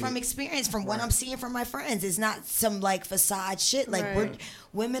 This is from experience, from what I'm seeing from my friends. It's not some like facade shit. Like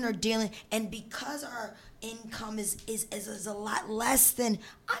women are dealing, and because our income is a lot less than,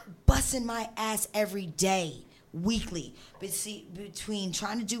 I'm busting my ass every day. Weekly, but see, between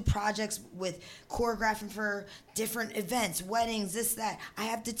trying to do projects with choreographing for different events, weddings, this, that, I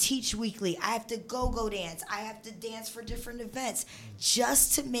have to teach weekly. I have to go dance. I have to dance for different events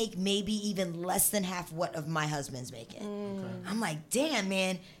just to make maybe even less than half what of my husband's making. I'm like, damn,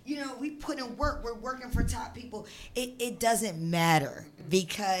 man, we put in work. We're working for top people. It doesn't matter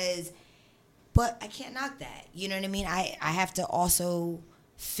but I can't knock that. You know what I mean? I have to also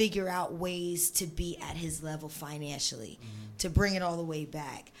figure out ways to be at his level financially, to bring it all the way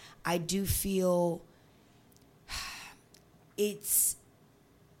back. I do feel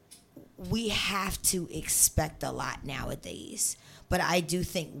we have to expect a lot nowadays. But I do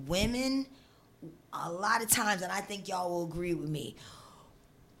think women, a lot of times, and I think y'all will agree with me,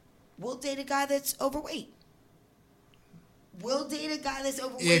 we'll date a guy that's overweight. We'll date a guy that's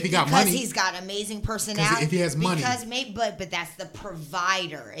overweight if he got because money. He's got amazing personality. If he has money. But that's the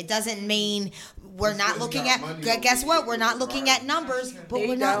provider. It doesn't mean we're not looking at. Guess what? We're not looking at numbers. But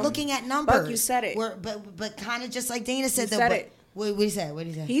we're not looking at numbers. Buck, you said it. But kind of just like Dana said. You said it. What did he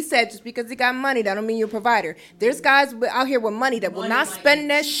say? He said just because he got money, that don't mean you're a provider. There's guys out here with money that will not spend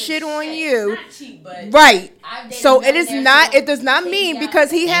that shit on you. Not cheap, but right. So it is not. It does not mean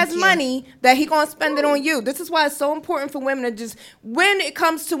because he has money that he gonna spend it on you. This is why it's so important for women to just, when it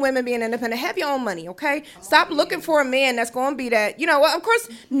comes to women being independent, have your own money. Okay. Stop looking for a man that's gonna be that. Of course,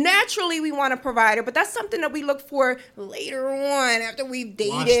 naturally we want a provider, but that's something that we look for later on after we've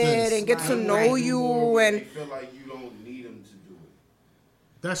dated and get to know you and. Feel like you don't need him to do it.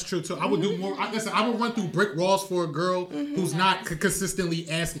 That's true too. I would do more. I would run through brick walls for a girl who's not consistently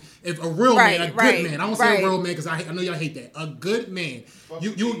asking. If a real man, a good man. I don't say a real man because I know y'all hate that. A good man.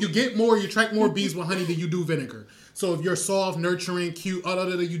 You get more. You attract more bees with honey than you do vinegar. So if you're soft, nurturing, cute,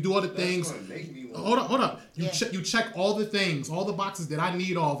 you do all the things. Hold up. You check all the things, all the boxes that I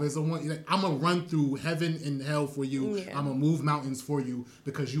need off as a one. I'm gonna run through heaven and hell for you. Yeah. I'm gonna move mountains for you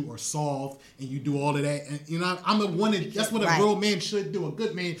because you are soft and you do all of that. And I'm the one that's what a real man should do. A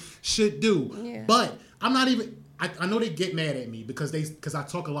good man should do. Yeah. But I'm not even. I know they get mad at me because I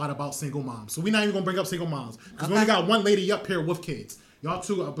talk a lot about single moms. So we're not even gonna bring up single moms because we only got one lady up here with kids. Y'all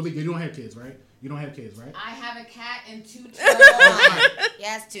two, I believe you don't have kids, right? You don't have kids, right? I have a cat and 2 turtles.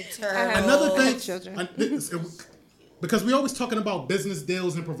 Yes, 2 turtles. Another thing, children. Because we always talking about business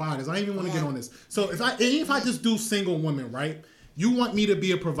deals and providers. I don't even want to get on this. So if I just do single women, right? You want me to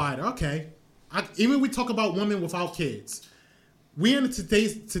be a provider, okay? Even we talk about women without kids. We're in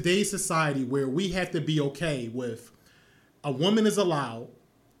today's society where we have to be okay with a woman is allowed,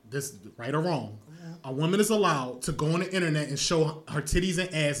 this right or wrong. A woman is allowed to go on the internet and show her titties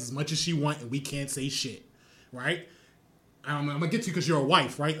and ass as much as she wants, and we can't say shit, right? I'm gonna get to you because you're a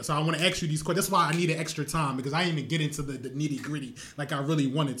wife, right? So I want to ask you these questions. That's why I needed extra time because I didn't even get into the nitty gritty like I really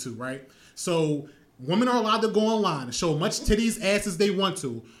wanted to, right? So women are allowed to go online and show much titties, asses they want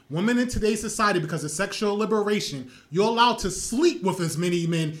to. Women in today's society, because of sexual liberation, you're allowed to sleep with as many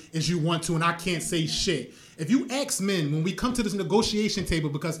men as you want to, and I can't say shit. If you ask men, when we come to this negotiation table,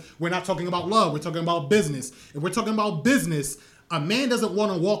 because we're not talking about love, we're talking about business. If we're talking about business, a man doesn't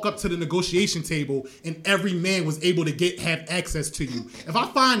want to walk up to the negotiation table and every man was able to have access to you. If I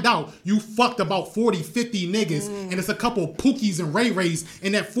find out you fucked about 40, 50 niggas and it's a couple Pookies and Ray Rays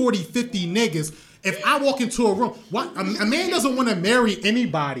and that 40, 50 niggas, if I walk into a room, a man doesn't want to marry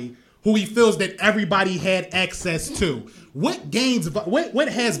anybody who he feels that everybody had access to. What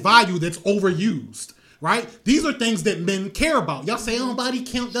has value that's overused? Right? These are things that men care about. Y'all say, oh, body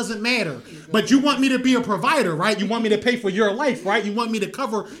count doesn't matter. But you want me to be a provider, right? You want me to pay for your life, right? You want me to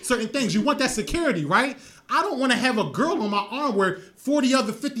cover certain things. You want that security, right? I don't want to have a girl on my arm where 50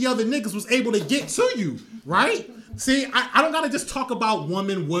 other niggas was able to get to you, right? See, I don't gotta just talk about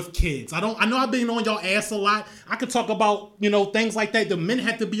women with kids. I know I've been on y'all ass a lot. I could talk about, things like that the men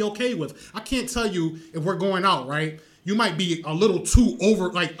have to be okay with. I can't tell you if we're going out, right? You might be a little too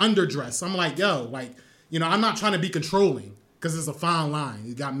underdressed. I'm like, yo, I'm not trying to be controlling because it's a fine line.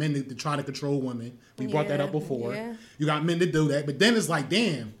 You got men that try to control women. We brought that up before. Yeah. You got men that do that. But then it's like,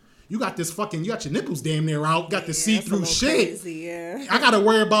 damn, you got your nipples damn near out. Got the see-through shit. Crazy, yeah. I got to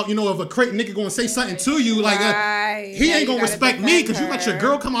worry about, if a crazy nigga going to say something to you, like, he ain't going to respect me because you let your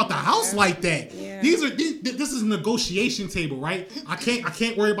girl come out the house like that. Yeah. This is a negotiation table, right? I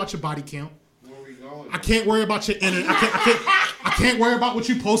can't worry about your body count. I can't worry about your internet. I can't worry about what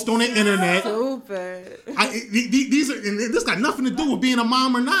you post on the internet. Stupid. This got nothing to do with being a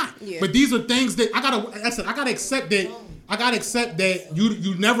mom or not. Yeah. But these are things that I gotta accept that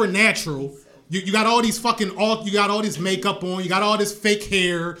you never natural. You got all these you got all this makeup on. You got all this fake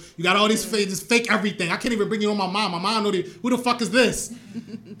hair. You got all this fake everything. I can't even bring you on my mom. My mom know who the fuck is this?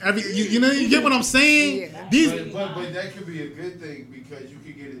 You get what I'm saying? Yeah. But that could be a good thing because you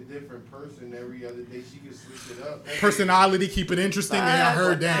could get a different person every other day. She could switch it up. Personality, keep it interesting. Yeah, I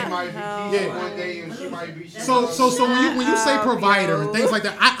heard that. She might be one day and she might be. So when you say provider and things like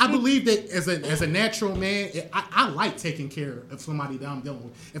that, I believe that as a natural man, I like taking care of somebody that I'm dealing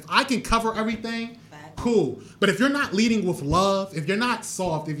with. If I can cover everything, cool. But if you're not leading with love, if you're not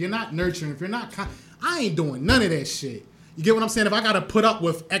soft, if you're not nurturing, if you're not I ain't doing none of that shit. You get what I'm saying? If I got to put up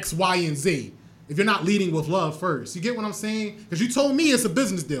with X, Y, and Z, if you're not leading with love first. You get what I'm saying? Because you told me it's a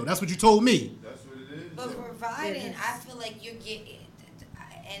business deal. That's what you told me. That's what it is. But providing, I feel like you're getting,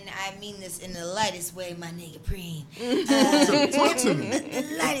 and I mean this in the lightest way, my nigga Preem. Talk to me.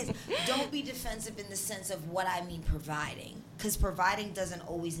 The lightest. Don't be defensive in the sense of what I mean providing. Because providing doesn't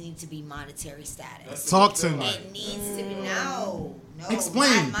always need to be monetary status. Talk to me. It needs to be, no.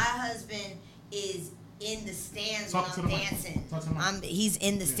 Explain. My husband is in the stands when I'm dancing. He's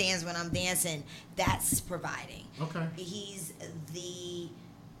in the stands when I'm dancing. That's providing. Okay. He's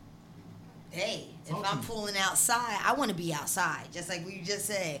if I'm pulling outside, I want to be outside. Just like we just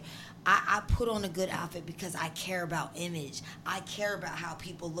said. I put on a good outfit because I care about image. I care about how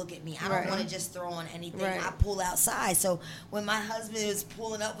people look at me. I don't want to just throw on anything. Right. I pull outside. So when my husband is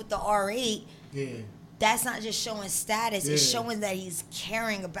pulling up with the R8, that's not just showing status. It's showing that he's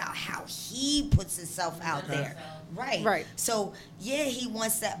caring about how he puts himself out there. Right. So, he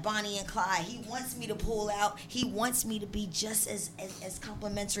wants that Bonnie and Clyde. He wants me to pull out. He wants me to be just as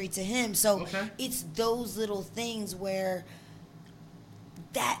complimentary to him. So it's those little things where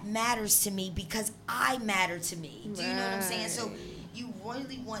that matters to me because I matter to me. Do you know what I'm saying? So you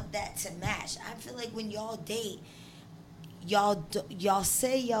really want that to match. I feel like when y'all date, y'all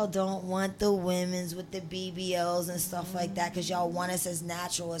say y'all don't want the women's with the BBLs and stuff like that because y'all want us as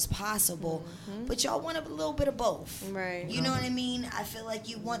natural as possible, but y'all want a little bit of both. Right. You know what I mean? I feel like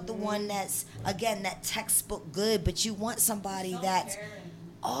you want the one that's, again, that textbook good, but you want somebody that's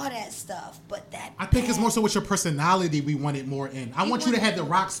all that stuff, but that I think it's more so with your personality we want it more in. I want you to have the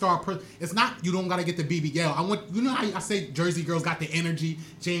rock star it's not you don't gotta get the BBL. I want how I say Jersey girls got the energy.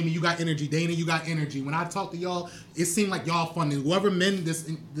 Jamie, you got energy. Dana, you got energy. When I talk to y'all, it seemed like y'all fun. And whoever men this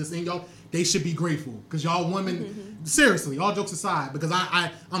in y'all, they should be grateful because y'all women. Seriously, all jokes aside, because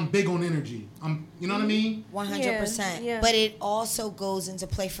I'm big on energy. You know what I mean? 100%. Yeah. But it also goes into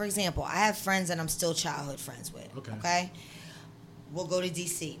play. For example, I have friends that I'm still childhood friends with. Okay. We'll go to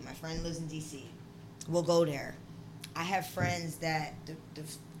D.C. My friend lives in D.C. We'll go there. I have friends that,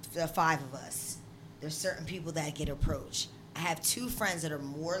 the five of us, there's certain people that get approached. I have two friends that are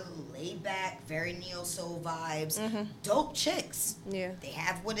more laid back, very neo soul vibes, dope chicks. Yeah. They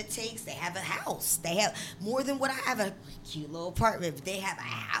have what it takes. They have a house. They have more than what I have, a cute little apartment, but they have a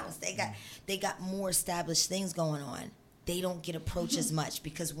house. They got more established things going on. They don't get approached as much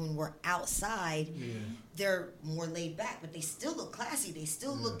because when we're outside, they're more laid back, but they still look classy. They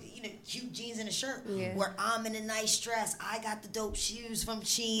still look, cute jeans and a shirt. Yeah. Where I'm in a nice dress, I got the dope shoes from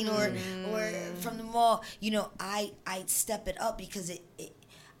Shein or from the mall. I step it up because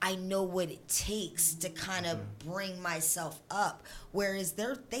I know what it takes to kind of bring myself up. Whereas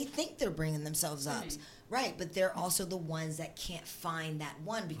they think they're bringing themselves up. Right, but they're also the ones that can't find that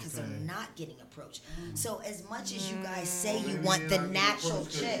one because they're not getting approached. So as much as you guys say you want the natural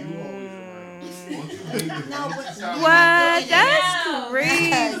chick. What? That's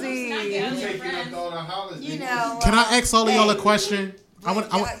crazy. Can I ask all of y'all a question?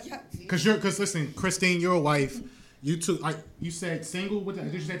 Because listen, Christine, you're a wife. You said single. What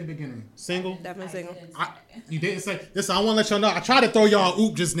did you say at the beginning? Single. Definitely single. You didn't say this. I want to let y'all know. I tried to throw y'all a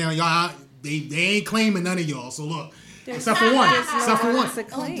oop just now. Y'all. They ain't claiming none of y'all. So look, except for one.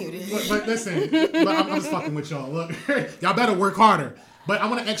 But listen, I'm just fucking with y'all. Look, y'all better work harder. But I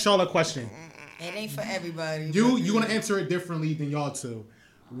want to ask y'all a question. It ain't for everybody. You want to answer it differently than y'all two.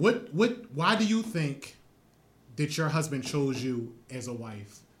 Why do you think that your husband chose you as a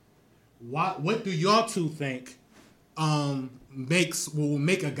wife? What do y'all two think will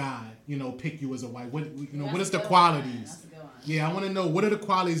make a guy pick you as a wife? What is the qualities? Yeah, I want to know, what are the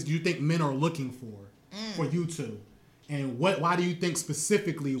qualities do you think men are looking for you two? And why do you think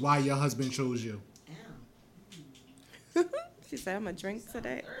specifically why your husband chose you? She said, I'm going to drink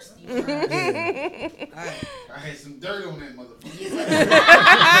today. I had some dirt on that motherfucker.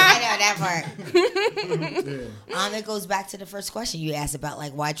 I know that part. It goes back to the first question you asked about,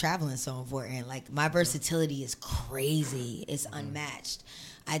 like, why traveling is so important. Like, my versatility is crazy. It's unmatched.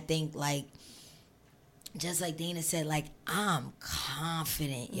 I think, like, just like Dana said, like, I'm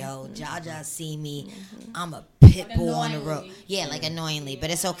confident, yo. Jaja see me. I'm a pit bull on the road. Yeah, like annoyingly, but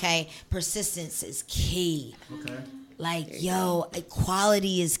it's okay. Persistence is key. Okay. Like, yo,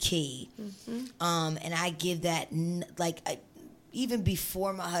 quality is key. And I give that, even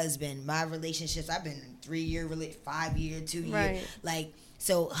before my husband, my relationships, I've been in 3-year, 5-year, 2-year. Right. Like,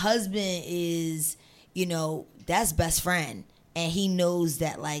 so husband is, that's best friend. And he knows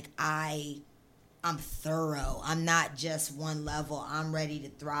that, like, I'm thorough. I'm not just one level. I'm ready to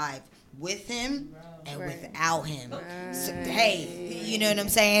thrive with him and without him. So, hey, you know what I'm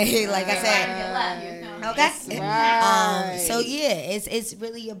saying? Like I said. Okay. Right. So yeah, it's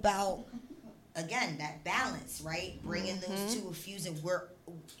really about, again, that balance, right? Bringing those two, fusing.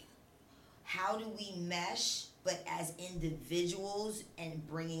 How do we mesh, but as individuals, and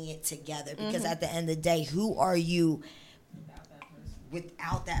bringing it together? Because at the end of the day, who are you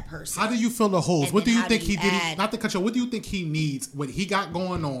without that person? How do you fill the holes? And what do you think he did? add? Not to cut you. What do you think he needs? What he got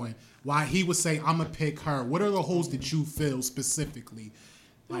going on? Why he would say, "I'm gonna pick her." What are the holes that you fill specifically?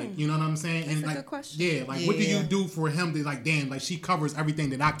 Like, you know what I'm saying? That's a good question. Yeah, like what do you do for him to, like, damn, like, she covers everything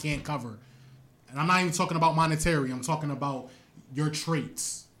that I can't cover? And I'm not even talking about monetary. I'm talking about your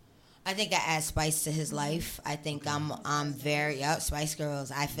traits. I think I add spice to his life. I think I'm very Spice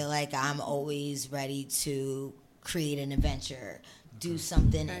Girls. I feel like I'm always ready to create an adventure. Do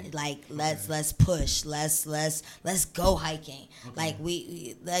something like let's push, let's go hiking. Like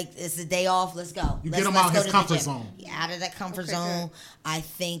it's the day off. Let's go. You get him out of his comfort zone. Yeah, out of that comfort zone.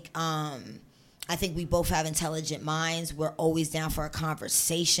 Good. I think we both have intelligent minds. We're always down for a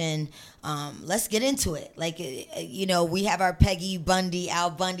conversation. Let's get into it. Like, we have our Al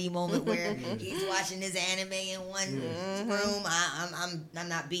Bundy moment where he's watching his anime in one room. I'm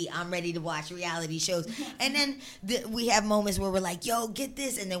not beat. I'm ready to watch reality shows. And then we have moments where we're like, yo, get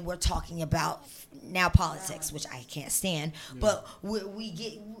this. And then we're talking about now politics, which I can't stand. Yeah. But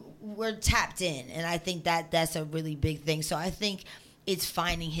we're tapped in. And I think that's a really big thing. So I think it's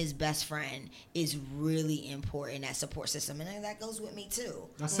finding his best friend is really important, that support system. And that goes with me, too.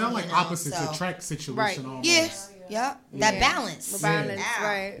 That sounds like opposites attract situation almost. Yeah. That balance. Balance,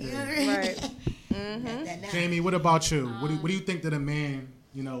 right. Jamie, what about you? What do you think that a man,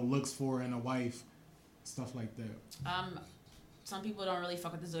 looks for in a wife? Stuff like that. Some people don't really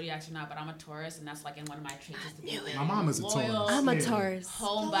fuck with the zodiacs or not, but I'm a Taurus, and that's like in one of my traits is to be my mom is a Taurus. I'm a Taurus.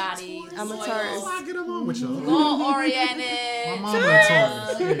 Homebody. I'm a Taurus. I get along with you. Goal oriented. My mama a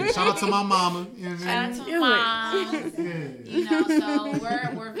Taurus. Yeah. Shout out to my mama. Shout out to mom.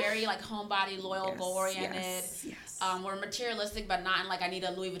 So we're very like homebody, loyal, goal oriented. Yes. We're materialistic, but not in like I need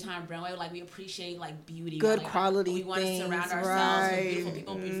a Louis Vuitton brand way. Like we appreciate like beauty, good like, quality. We want to surround ourselves with beautiful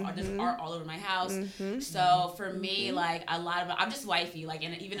people. Beautiful, there's art all over my house. So for me, like a lot of I'm just wifey. Like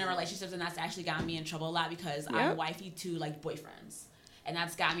and even in relationships, and that's actually gotten me in trouble a lot because I'm wifey to like boyfriends. And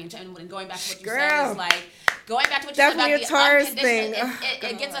that's got me into and going back to what you said is like going back to what you said about the unconditional.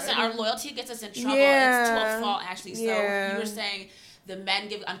 It gets us in our loyalty gets us in trouble. It's to a fault actually. So you were saying the men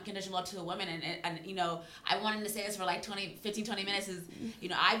give unconditional love to the women and you know I wanted to say this for like 20 minutes is you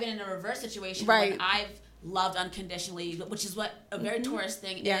know I've been in a reverse situation when I've loved unconditionally, which is what a very Taurus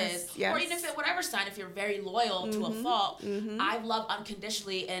thing is. Or even if whatever sign, if you're very loyal to a fault, I've loved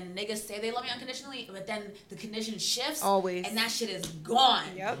unconditionally, and niggas say they love me unconditionally, but then the condition shifts, and that shit is gone.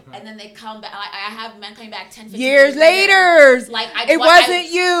 And then they come back. I have men coming back 10, 15 years later. Like it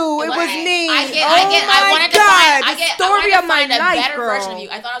wasn't you, it was me. I get story of my life, better girl. version of you.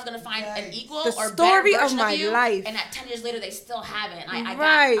 I thought I was gonna find an equal the or story better of version my of you, life. and at 10 years later they still haven't. I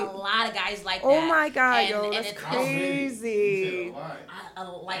got a lot of guys like that. Oh my God. And Yo, that's crazy.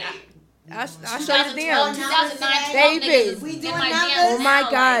 I'll show you the DM. 2009, baby. We doing Oh my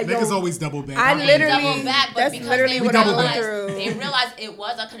God. Niggas Yo, always double back. I literally, double back, but that's because literally they what I double went back. through. They realized it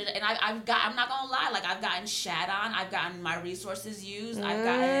was unconditional, and I'm not gonna lie, like I've gotten shat on, I've gotten my resources used, I've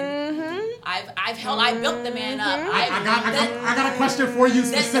built the man up. I got a question for you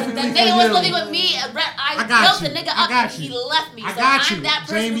specifically. The nigga was living with me. I built the nigga up, and he left me. I got you, I'm that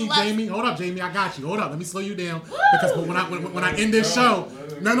person who left. Jamie. Hold up, Jamie. I got you. Hold up. Let me slow you down because when I end this show,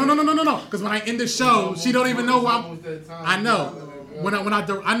 no. Because when I end this show, she don't even know who I know. When I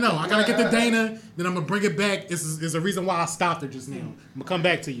know. I gotta get to Dana. Then I'm gonna bring it back. There's a reason why I stopped her just now. I'm gonna come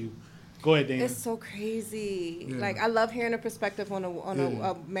back to you. Go ahead, Dana. It's so crazy. Yeah. Like I love hearing a perspective on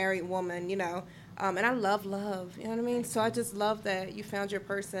a married woman, you know. And I love, you know what I mean? So I just love that you found your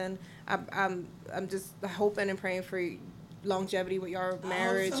person. I'm just hoping and praying for longevity with your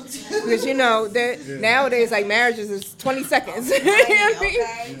marriage, because you know that nowadays like marriages is 20 seconds. You know what I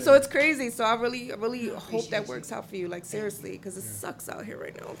mean? So it's crazy. So I really hope that works out for you, like seriously, because it sucks out here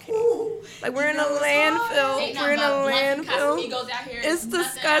right now. Okay, like we're in a landfill. We're in a landfill. It's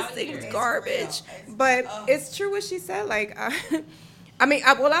disgusting. It's garbage. But it's true what she said. Like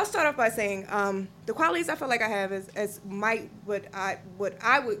I'll start off by saying the qualities I feel like I have is what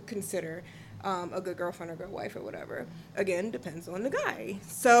I would consider a good girlfriend or good wife or whatever. Again, depends on the guy.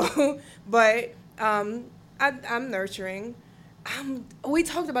 So, but I'm nurturing. We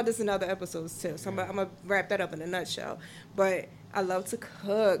talked about this in other episodes too. So I'm gonna wrap that up in a nutshell. But I love to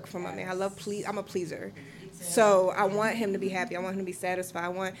cook for my man. I'm a pleaser. So I want him to be happy. I want him to be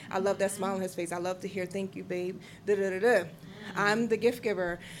satisfied. I love that smile on his face. I love to hear "thank you, babe." I'm the gift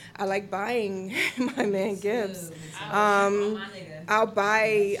giver. I like buying my man gifts. I've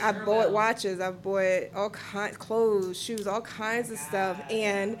bought watches. I've bought all kinds, clothes, shoes, all kinds of stuff.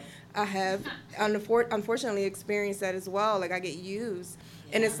 And I have, unfortunately, experienced that as well. Like I get used,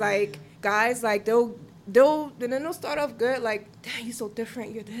 and it's like guys like they'll start off good, like, "Dang, you're so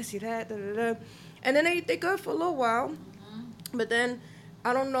different. You're this, you're that, and then they good for a little while, but then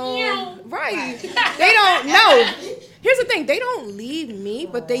I don't know. Right? They don't know. Here's the thing: they don't leave me,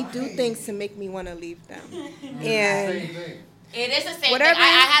 but they do things to make me want to leave them. And it is the same whatever. thing. I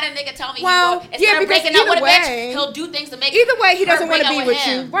had a nigga tell me, instead of breaking up with a bitch, he'll do things to make. Either way, he doesn't want to be with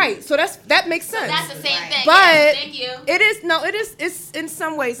you, right? So that makes sense. So that's the same thing. But thank you. It's in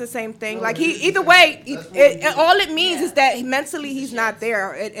some ways the same thing. Like either way, all it means is that mentally he's not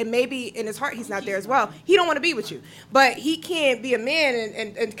there, and maybe in his heart he's not there as well. He don't want to be with you, but he can't be a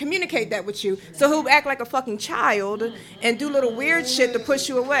man and communicate that with you. So he'll act like a fucking child and do little weird shit to push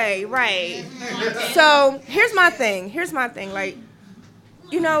you away, right? So here's my thing. Like,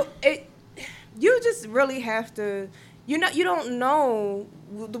 you know, you just really have to, you don't know,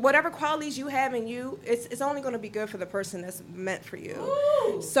 whatever qualities you have in you, it's only going to be good for the person that's meant for you.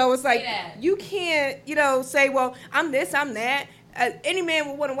 Ooh, so it's like, you can't, say, well, I'm this, I'm that. Any man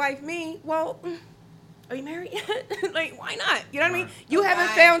would want to wife me. Well, are you married yet? Like, why not? You know what I mean? You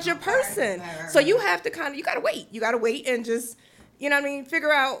haven't found your person. So you have to you got to wait. You got to wait and just, you know what I mean,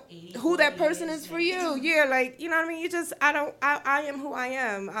 figure out who that person is for you. Yeah, like, you know what I mean? I am who I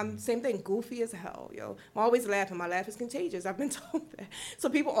am. I'm same thing, goofy as hell, yo. I'm always laughing. My laugh is contagious. I've been told that. So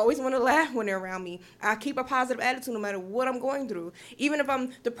people always want to laugh when they're around me. I keep a positive attitude no matter what I'm going through. Even if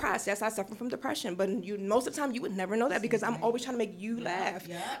I'm depressed, yes, I suffer from depression. But most of the time, you would never know that because I'm always trying to make you laugh.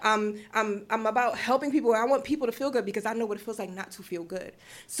 I'm about helping people. I want people to feel good because I know what it feels like not to feel good.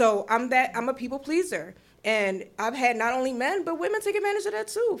 So I'm a people pleaser. And I've had not only men, but women take advantage of that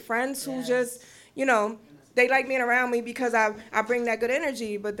too. Friends who just, they like being around me because I bring that good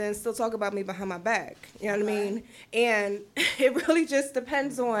energy, but then still talk about me behind my back. You know what I mean? And it really just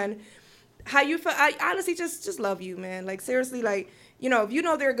depends on how you feel. I honestly just love you, man. Like, seriously, like, you know, if you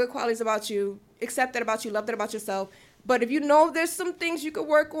know there are good qualities about you, accept that about you, love that about yourself. But if you know there's some things you could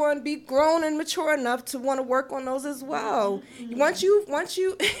work on, be grown and mature enough to want to work on those as well. Once you,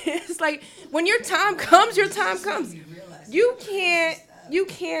 it's like when your time comes, your time comes. You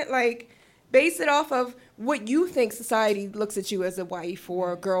can't like base it off of what you think society looks at you as a wife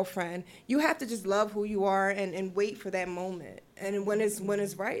or a girlfriend. You have to just love who you are and wait for that moment. And when it's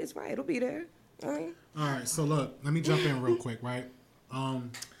right, it's right. It'll be there. I mean. All right, so look, let me jump in real quick, right?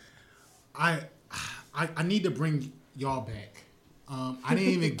 I need to bring y'all back. I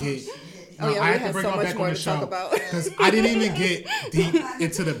didn't even get. I have to bring y'all back on the show because I didn't even get deep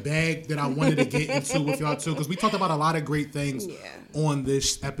into the bag that I wanted to get into with y'all too. Because we talked about a lot of great things on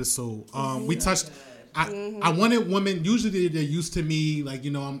this episode. We touched. I wanted women. Usually they're used to me, like,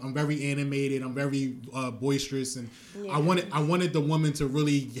 you know, I'm very animated. I'm very boisterous, and I wanted the women to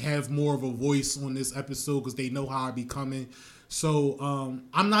really have more of a voice on this episode because they know how I be coming. So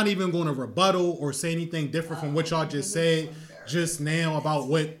I'm not even going to rebuttal or say anything different from what y'all just said just now about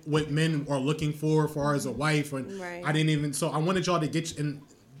what men are looking for as far as a wife. And I didn't even. So I wanted y'all to get and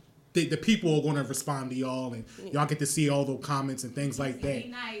the people are going to respond to y'all, and y'all get to see all the comments and things like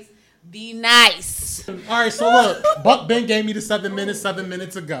that. Be nice. All right, so look, Buck Ben gave me the 7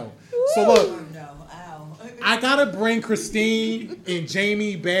 minutes ago. So look, I gotta bring Christine and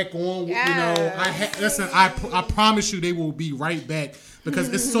Jamie back on. You know, listen. I promise you, they will be right back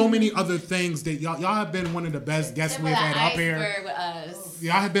because there's so many other things that y'all have been one of the best guests we've had up here.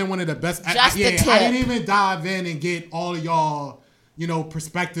 Y'all have been one of the best. I didn't even dive in and get all of y'all, you know,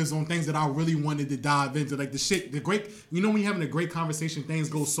 perspectives on things that I really wanted to dive into. Like the great, you know, when you're having a great conversation, things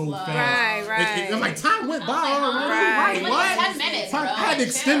go so fast. Right. It's like time went by already. What? 10 minutes, bro. I had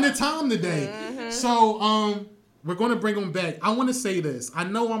extended time today. So, we're going to bring them back. I want to say this. I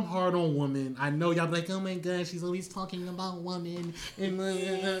know I'm hard on women. I know y'all be like, oh my God, she's always talking about women.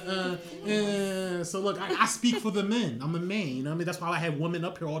 So look, I speak for the men. I'm a man. You know what I mean? That's why I have women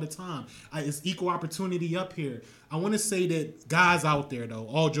up here all the time. It's equal opportunity up here. I want to say that guys out there, though,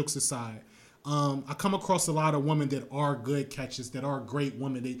 all jokes aside, I come across a lot of women that are good catches, that are great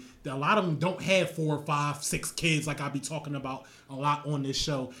women. A lot of them don't have 4, 5, 6 kids like I be talking about a lot on this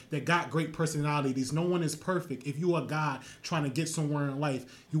show. That got great personalities. No one is perfect. If you are a guy trying to get somewhere in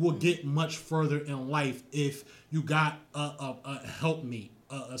life, you will get much further in life if you got a helpmate.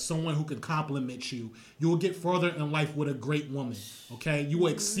 Someone who can compliment you. You will get further in life with a great woman. Okay? You will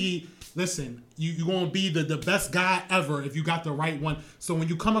exceed. Listen, you're going to be the best guy ever if you got the right one. So when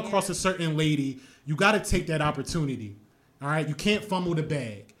you come across a certain lady, you got to take that opportunity. All right? You can't fumble the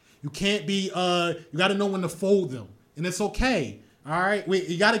bag. You can't be, you got to know when to fold them. And it's okay. All right?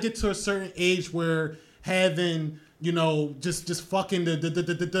 You got to get to a certain age where having, you know, just fucking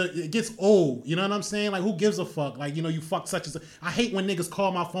it gets old. You know what I'm saying? Like, who gives a fuck? Like, you know, you fuck such as I hate when niggas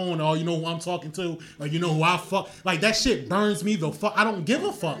call my phone, or you know who I'm talking to, or you know who I fuck. Like, that shit burns me the fuck. I don't give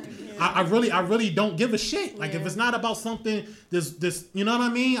a fuck. I really don't give a shit. Like, if it's not about something, this, you know what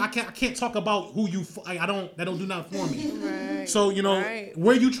I mean? I can't talk about who you. That don't do nothing for me. Right. So you know,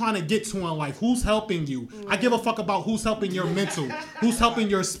 where you trying to get to in life? Who's helping you? I give a fuck about who's helping your mental, who's helping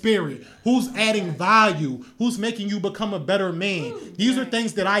your spirit, who's adding value, who's making you become a better man. These are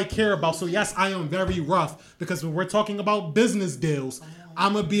things that I care about. So yes, I am very rough because when we're talking about business deals,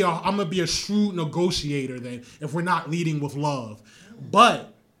 I'm gonna be a shrewd negotiator then if we're not leading with love.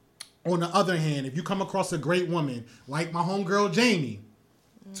 But on the other hand, if you come across a great woman like my homegirl Jamie,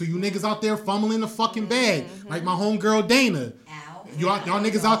 so you niggas out there fumbling the fucking bag, like my homegirl Dana, y'all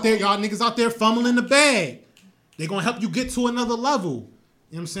niggas out there fumbling the bag, they gonna help you get to another level.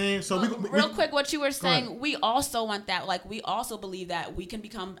 You know what I'm saying? So real quick, what you were saying, we also want that. Like, we also believe that we can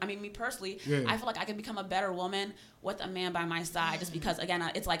become, I mean, me personally, I feel like I can become a better woman with a man by my side just because, again,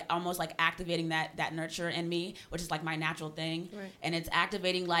 it's like almost like activating that nurture in me, which is like my natural thing. Right. And it's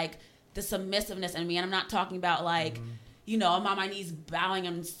activating like the submissiveness in me. And I'm not talking about like, you know, I'm on my knees bowing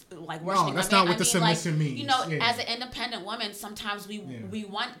and like worshiping. No, that's not what the submission means. You know, as an independent woman, sometimes we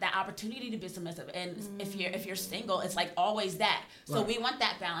want that opportunity to be submissive. And if you're single, it's like always that. So we want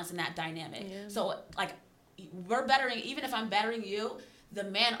that balance and that dynamic. Yeah. So like we're bettering, even if I'm bettering you, the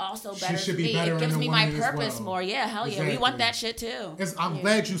man also betters me. It gives me my purpose more. Yeah, hell yeah. We want that shit too. I'm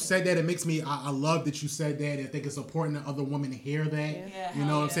glad you said that. It makes me, I love that you said that. I think it's important that other women hear that. Yeah, you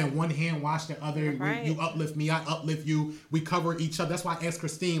know what I'm saying? One hand wash the other. Right. You uplift me, I uplift you. We cover each other. That's why I asked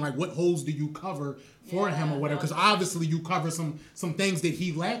Christine, like, what holes do you cover for him or whatever? Because obviously you cover some things that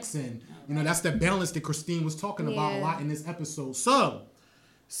he lacks in. You know, that's the balance that Christine was talking about a lot in this episode. So,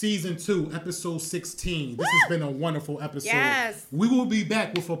 Season 2, Episode 16. This has been a wonderful episode. Yes. We will be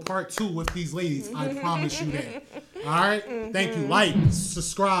back with a part 2 with these ladies. I promise you that. All right? Thank you. Like,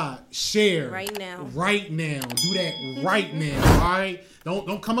 subscribe, share. Right now. Right now. Do that right now. All right?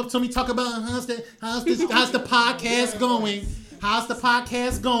 Don't come up to me talk about how's the podcast going. How's the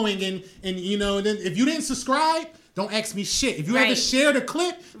podcast going? And you know, then if you didn't subscribe, don't ask me shit. If you haven't shared a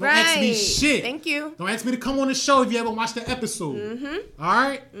clip, don't ask me shit. Thank you. Don't ask me to come on the show if you haven't watched the episode. All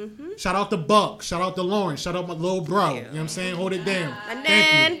right? Shout out to Buck. Shout out to Lauren. Shout out my little bro. You know what I'm saying? Hold it down. And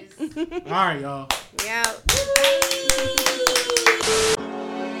then. Thank you. All right, y'all. Yeah.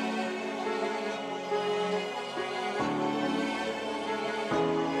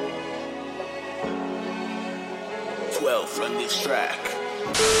 From this track.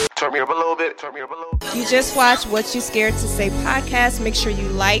 Turn me up a little bit. Turn me up a little bit. You just watched What You Scared to Say podcast. Make sure you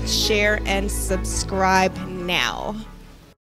like, share, and subscribe now.